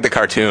like the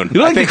cartoon. You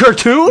don't like the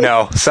cartoon?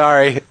 No,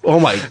 sorry. Oh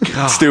my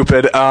god.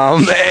 Stupid.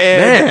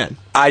 Man.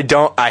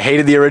 I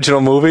hated the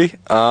original movie,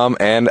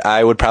 and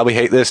I would probably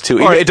hate this too.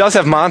 right. It does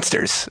have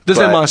monsters.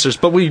 Doesn't have but- monsters,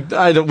 but we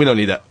don't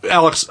need that.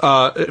 Alex,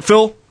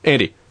 Phil,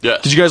 Andy.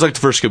 Yes. Did you guys like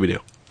the first Scooby-Doo?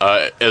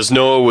 As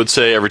Noah would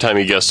say every time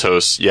he guest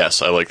hosts,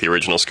 yes, I like the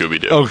original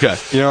Scooby-Doo. Okay.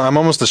 I'm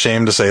almost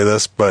ashamed to say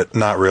this, but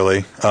not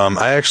really.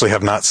 I actually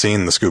have not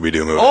seen the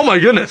Scooby-Doo movie. Oh my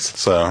goodness.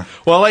 So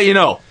Well, I'll let you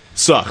know.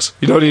 Sucks.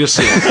 You don't need to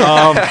see it.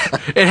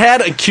 It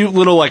had a cute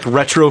little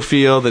retro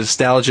feel, the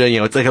nostalgia.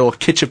 It's like a little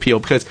kitsch appeal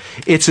because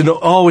it's a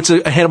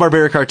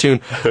Hanna-Barbera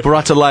cartoon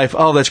brought to life.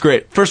 Oh, that's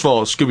great. First of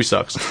all, Scooby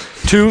sucks.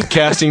 2,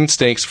 casting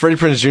stinks. Freddie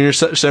Prinze Jr.,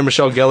 Sarah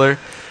Michelle Gellar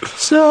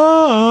sucks.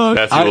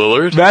 Matthew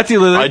Lillard? I Matthew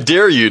Lillard.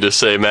 dare you to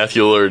say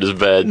Matthew Lillard is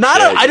bad.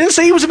 I didn't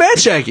say he was a bad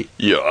Shaggy.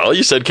 Yeah, well,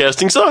 you said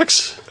casting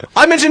sucks.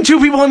 I mentioned 2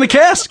 people in the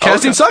cast.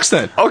 Casting sucks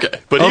then. Okay,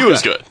 but he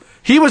was good.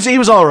 He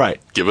was all right.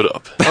 Give it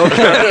up.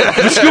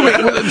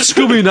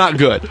 Scooby not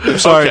good. I'm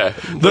sorry.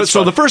 Okay,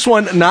 So the first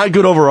one not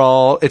good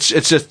overall. It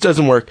just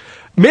doesn't work.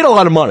 Made a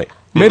lot of money.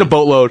 Made a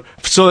boatload.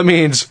 So that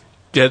means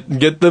get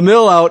the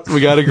mill out. We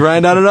got to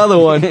grind out another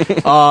one.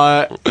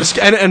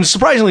 And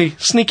surprisingly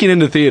sneaking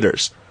into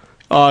theaters.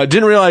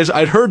 Didn't realize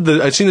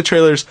I'd seen the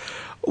trailers.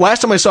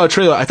 Last time I saw a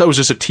trailer, I thought it was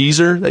just a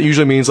teaser. That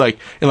usually means in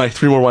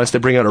 3 more months they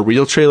bring out a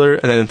real trailer,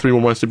 and then in 3 more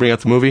months they bring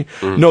out the movie.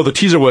 No, the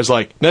teaser was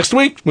next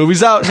week,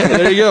 movie's out. Hey,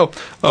 there you go.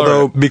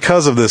 Although,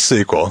 because of this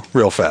sequel,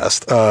 real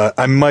fast,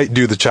 I might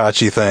do the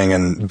Chachi thing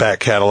and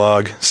back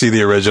catalog, see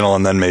the original,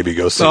 and then maybe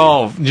go see.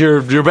 Oh,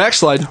 you're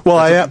backsliding.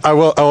 Well,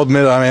 I'll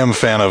admit I am a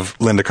fan of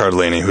Linda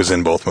Cardellini, who's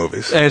in both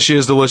movies. And she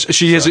is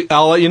delicious.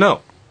 I'll let you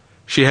know.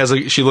 She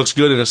looks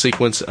good in a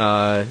sequence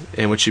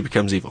in which she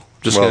becomes evil.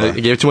 I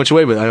gave too much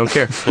away, but I don't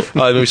care.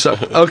 Maybe so.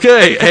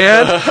 Okay,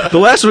 and the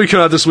last movie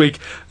coming out this week,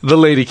 The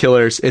Lady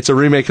Killers. It's a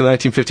remake of the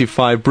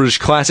 1955 British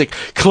classic.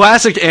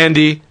 Classic,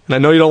 Andy. And I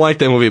know you don't like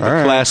that movie,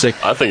 but classic.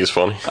 I think it's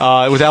funny.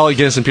 With Alec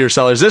Guinness and Peter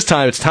Sellers. This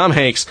time it's Tom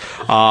Hanks,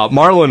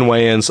 Marlon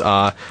Wayans,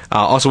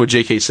 also with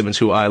J.K. Simmons,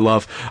 who I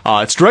love.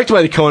 It's directed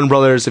by the Coen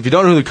brothers. If you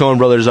don't know who the Coen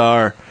brothers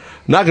are,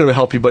 I'm not going to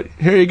help you, but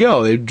here you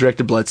go. They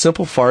directed Blood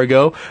Simple,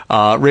 Fargo,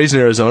 Raised in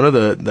Arizona,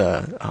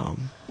 tons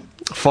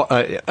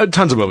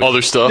of movies.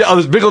 Other stuff. Yeah,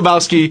 others. Big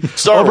Lebowski,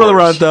 Star Brother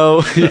Wars.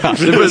 Ronto.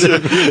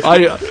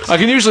 Yeah, I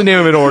can usually name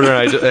them in order,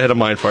 and I had a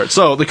mind for it.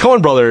 So the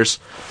Coen brothers,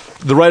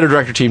 the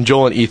writer-director team,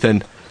 Joel and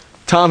Ethan,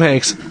 Tom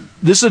Hanks.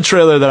 This is a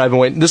trailer that I've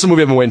been waiting. This is a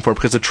movie I've been waiting for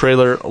because the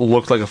trailer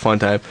looked like a fun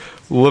time,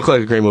 looked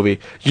like a great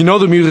movie. You know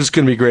the music's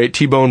going to be great.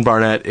 T-Bone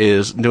Barnett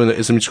is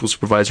the musical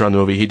supervisor on the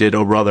movie. He did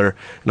Oh Brother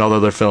and all the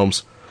other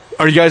films.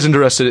 Are you guys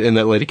interested in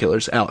that Lady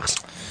Killers, Alex?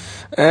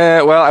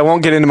 Well, I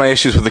won't get into my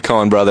issues with the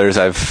Coen brothers.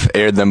 I've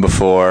aired them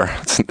before.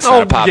 It's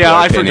not a popular yeah,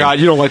 I opinion. forgot.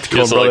 You don't like the Coen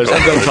Just like brothers. Coen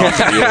I'm done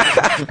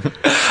talking to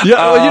you.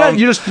 Yeah, well,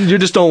 you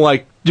just don't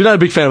like. You're not a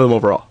big fan of them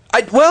overall.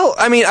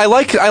 I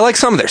like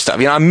some of their stuff.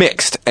 I'm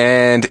mixed.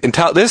 And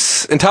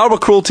this Intolerable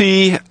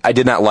Cruelty, I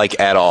did not like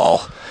at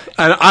all.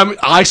 And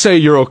I say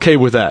you're okay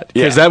with that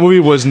because Yeah. that movie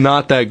was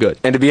not that good.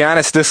 And to be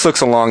honest, this looks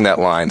along that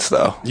lines,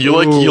 though.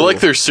 You like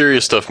their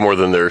serious stuff more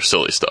than their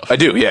silly stuff. I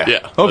do, yeah.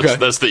 Yeah. Okay.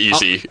 That's the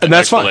easy And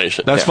that's fine.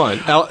 explanation. That's fine.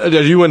 Al, are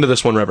you into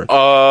this one, Reverend?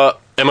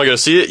 Am I going to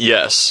see it?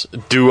 Yes.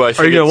 Do I think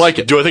Are you gonna it's- like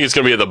it? Do I think it's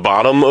going to be at the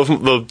bottom of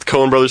the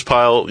Coen Brothers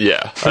pile?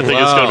 Yeah. I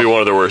think it's going to be one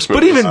of their worst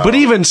movies. But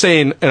even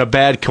saying in a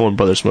bad Coen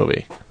Brothers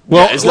movie.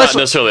 Well, Yeah, it's not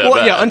necessarily that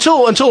bad. Yeah,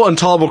 until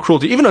Intolerable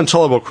Cruelty, even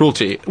Intolerable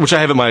Cruelty, which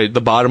I have at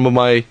the bottom of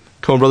my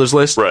Coen Brothers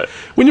list. Right.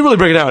 When you really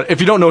break it down, if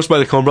you don't know it's by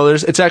the Coen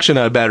Brothers, it's actually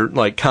not a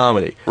bad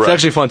comedy. Right. It's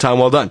actually a fun time,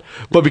 well done.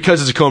 But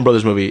because it's a Coen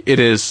Brothers movie, it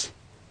is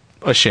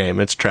a shame.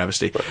 It's a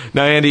travesty. Right.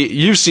 Now, Andy,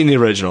 you've seen the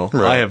original.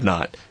 Right. I have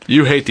not.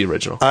 You hate the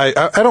original. I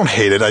don't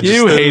hate it.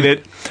 You hate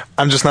it.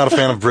 I'm just not a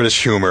fan of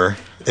British humor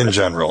in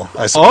general,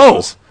 I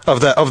suppose.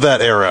 Of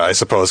that era, I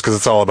suppose, because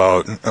it's all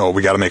about,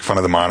 we got to make fun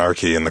of the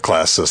monarchy and the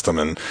class system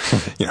and,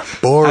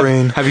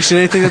 boring. Have you seen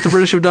anything that the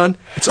British have done?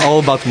 It's all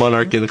about the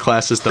monarchy and the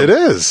class system. It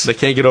is. They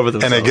can't get over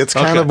themselves. And it gets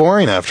kind of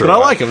boring after a But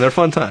while. I like them. They're a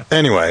fun time.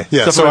 Anyway,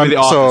 yeah. Except for maybe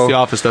The Office. The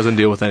Office doesn't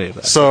deal with any of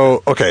that.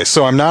 So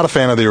I'm not a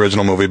fan of the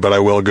original movie, but I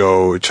will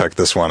go check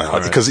this one out.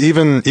 Right. Because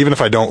even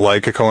if I don't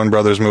like a Coen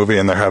Brothers movie,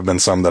 and there have been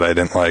some that I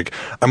didn't like,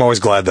 I'm always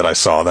glad that I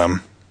saw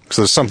them. Because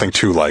there's something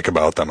to like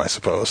about them, I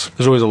suppose.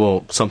 There's always a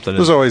little something.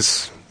 There's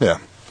always, yeah.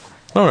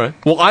 All right.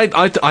 Well,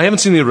 I haven't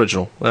seen the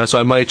original, so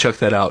I might check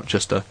that out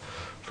just for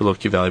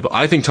low-key value. But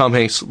I think Tom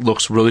Hanks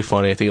looks really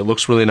funny. I think it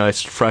looks really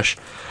nice, fresh.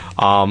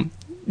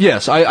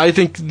 Yes, I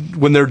think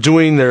when they're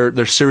doing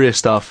their serious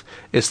stuff,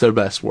 it's their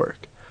best work.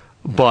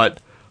 But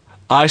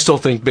I still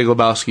think Big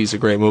Lebowski is a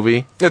great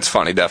movie. It's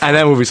funny, definitely. And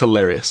that movie's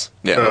hilarious.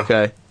 Yeah.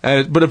 Okay.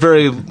 But a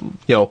very,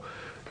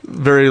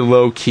 very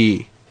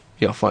low-key,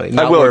 funny.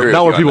 I will agree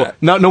with you on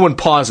that. No one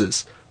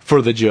pauses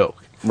for the joke.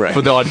 Right.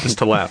 For the audience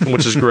to laugh,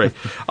 which is great.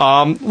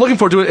 Looking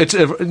forward to it.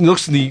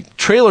 The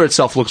trailer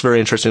itself looks very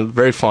interesting,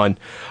 very fun.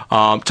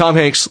 Tom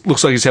Hanks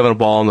looks like he's having a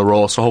ball on the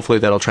roll, so hopefully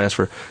that'll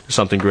transfer to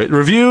something great.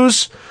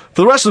 Reviews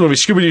for the rest of the movie: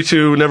 Scooby-Doo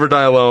 2, Never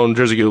Die Alone,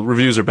 Jersey Ghouls.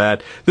 Reviews are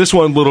bad. This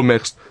one, a little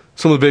mixed.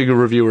 Some of the bigger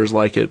reviewers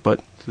like it,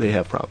 but they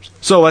have problems.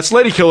 So that's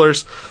Lady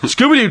Killers,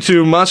 Scooby-Doo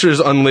 2, Monsters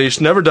Unleashed,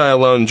 Never Die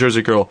Alone,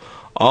 Jersey Girl,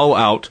 all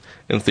out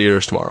in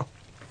theaters tomorrow.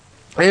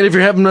 And if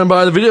you're happening to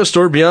buy the video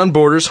store, Beyond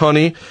Borders,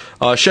 Honey,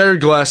 Shattered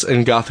Glass,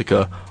 and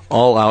Gothica,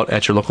 all out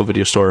at your local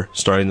video store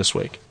starting this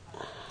week.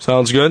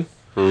 Sounds good?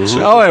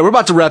 Mm-hmm. All right, we're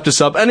about to wrap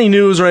this up. Any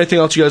news or anything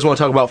else you guys want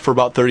to talk about for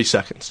about 30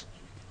 seconds?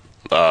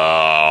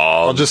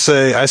 I'll just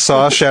say I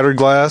saw Shattered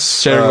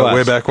Glass,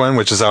 way back when,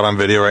 which is out on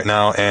video right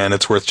now, and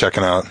it's worth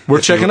checking out.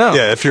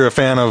 Yeah, if you're a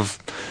fan of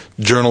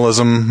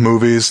journalism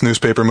movies,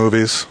 newspaper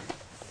movies,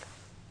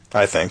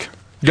 I think.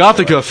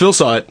 Gothica, Phil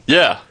saw it.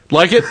 Yeah.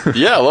 Like it?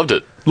 Yeah, I loved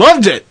it.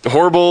 Loved it!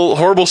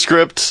 Horrible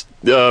script,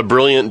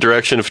 brilliant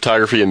direction of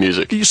photography and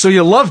music. So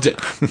you loved it?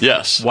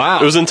 Yes.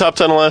 Wow. It was in top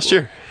 10 last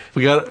year.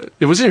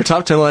 It was in your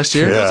top 10 last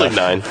year? Yeah. It was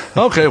like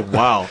 9. Okay,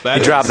 wow.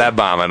 You dropped that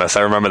bomb on us.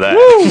 I remember that.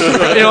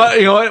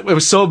 You know what? It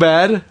was so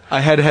bad, I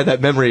had to have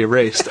that memory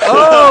erased.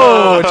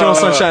 Oh, Eternal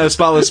Sunshine of the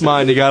Spotless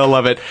Mind. You gotta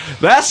love it.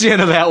 That's the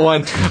end of that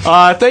one.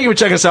 Thank you for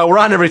checking us out. We're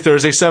on every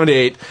Thursday, 7 to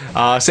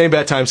 8. Same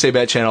bat time, same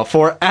bat channel.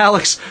 For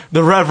Alex,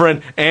 the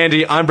Reverend,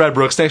 Andy, I'm Brad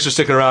Brooks. Thanks for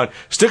sticking around.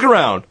 Stick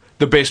around.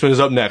 The Basement is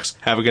up next.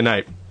 Have a good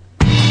night.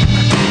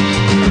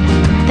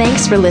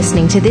 Thanks for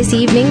listening to this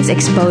evening's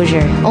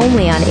Exposure,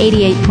 only on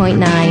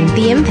 88.9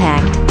 The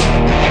Impact.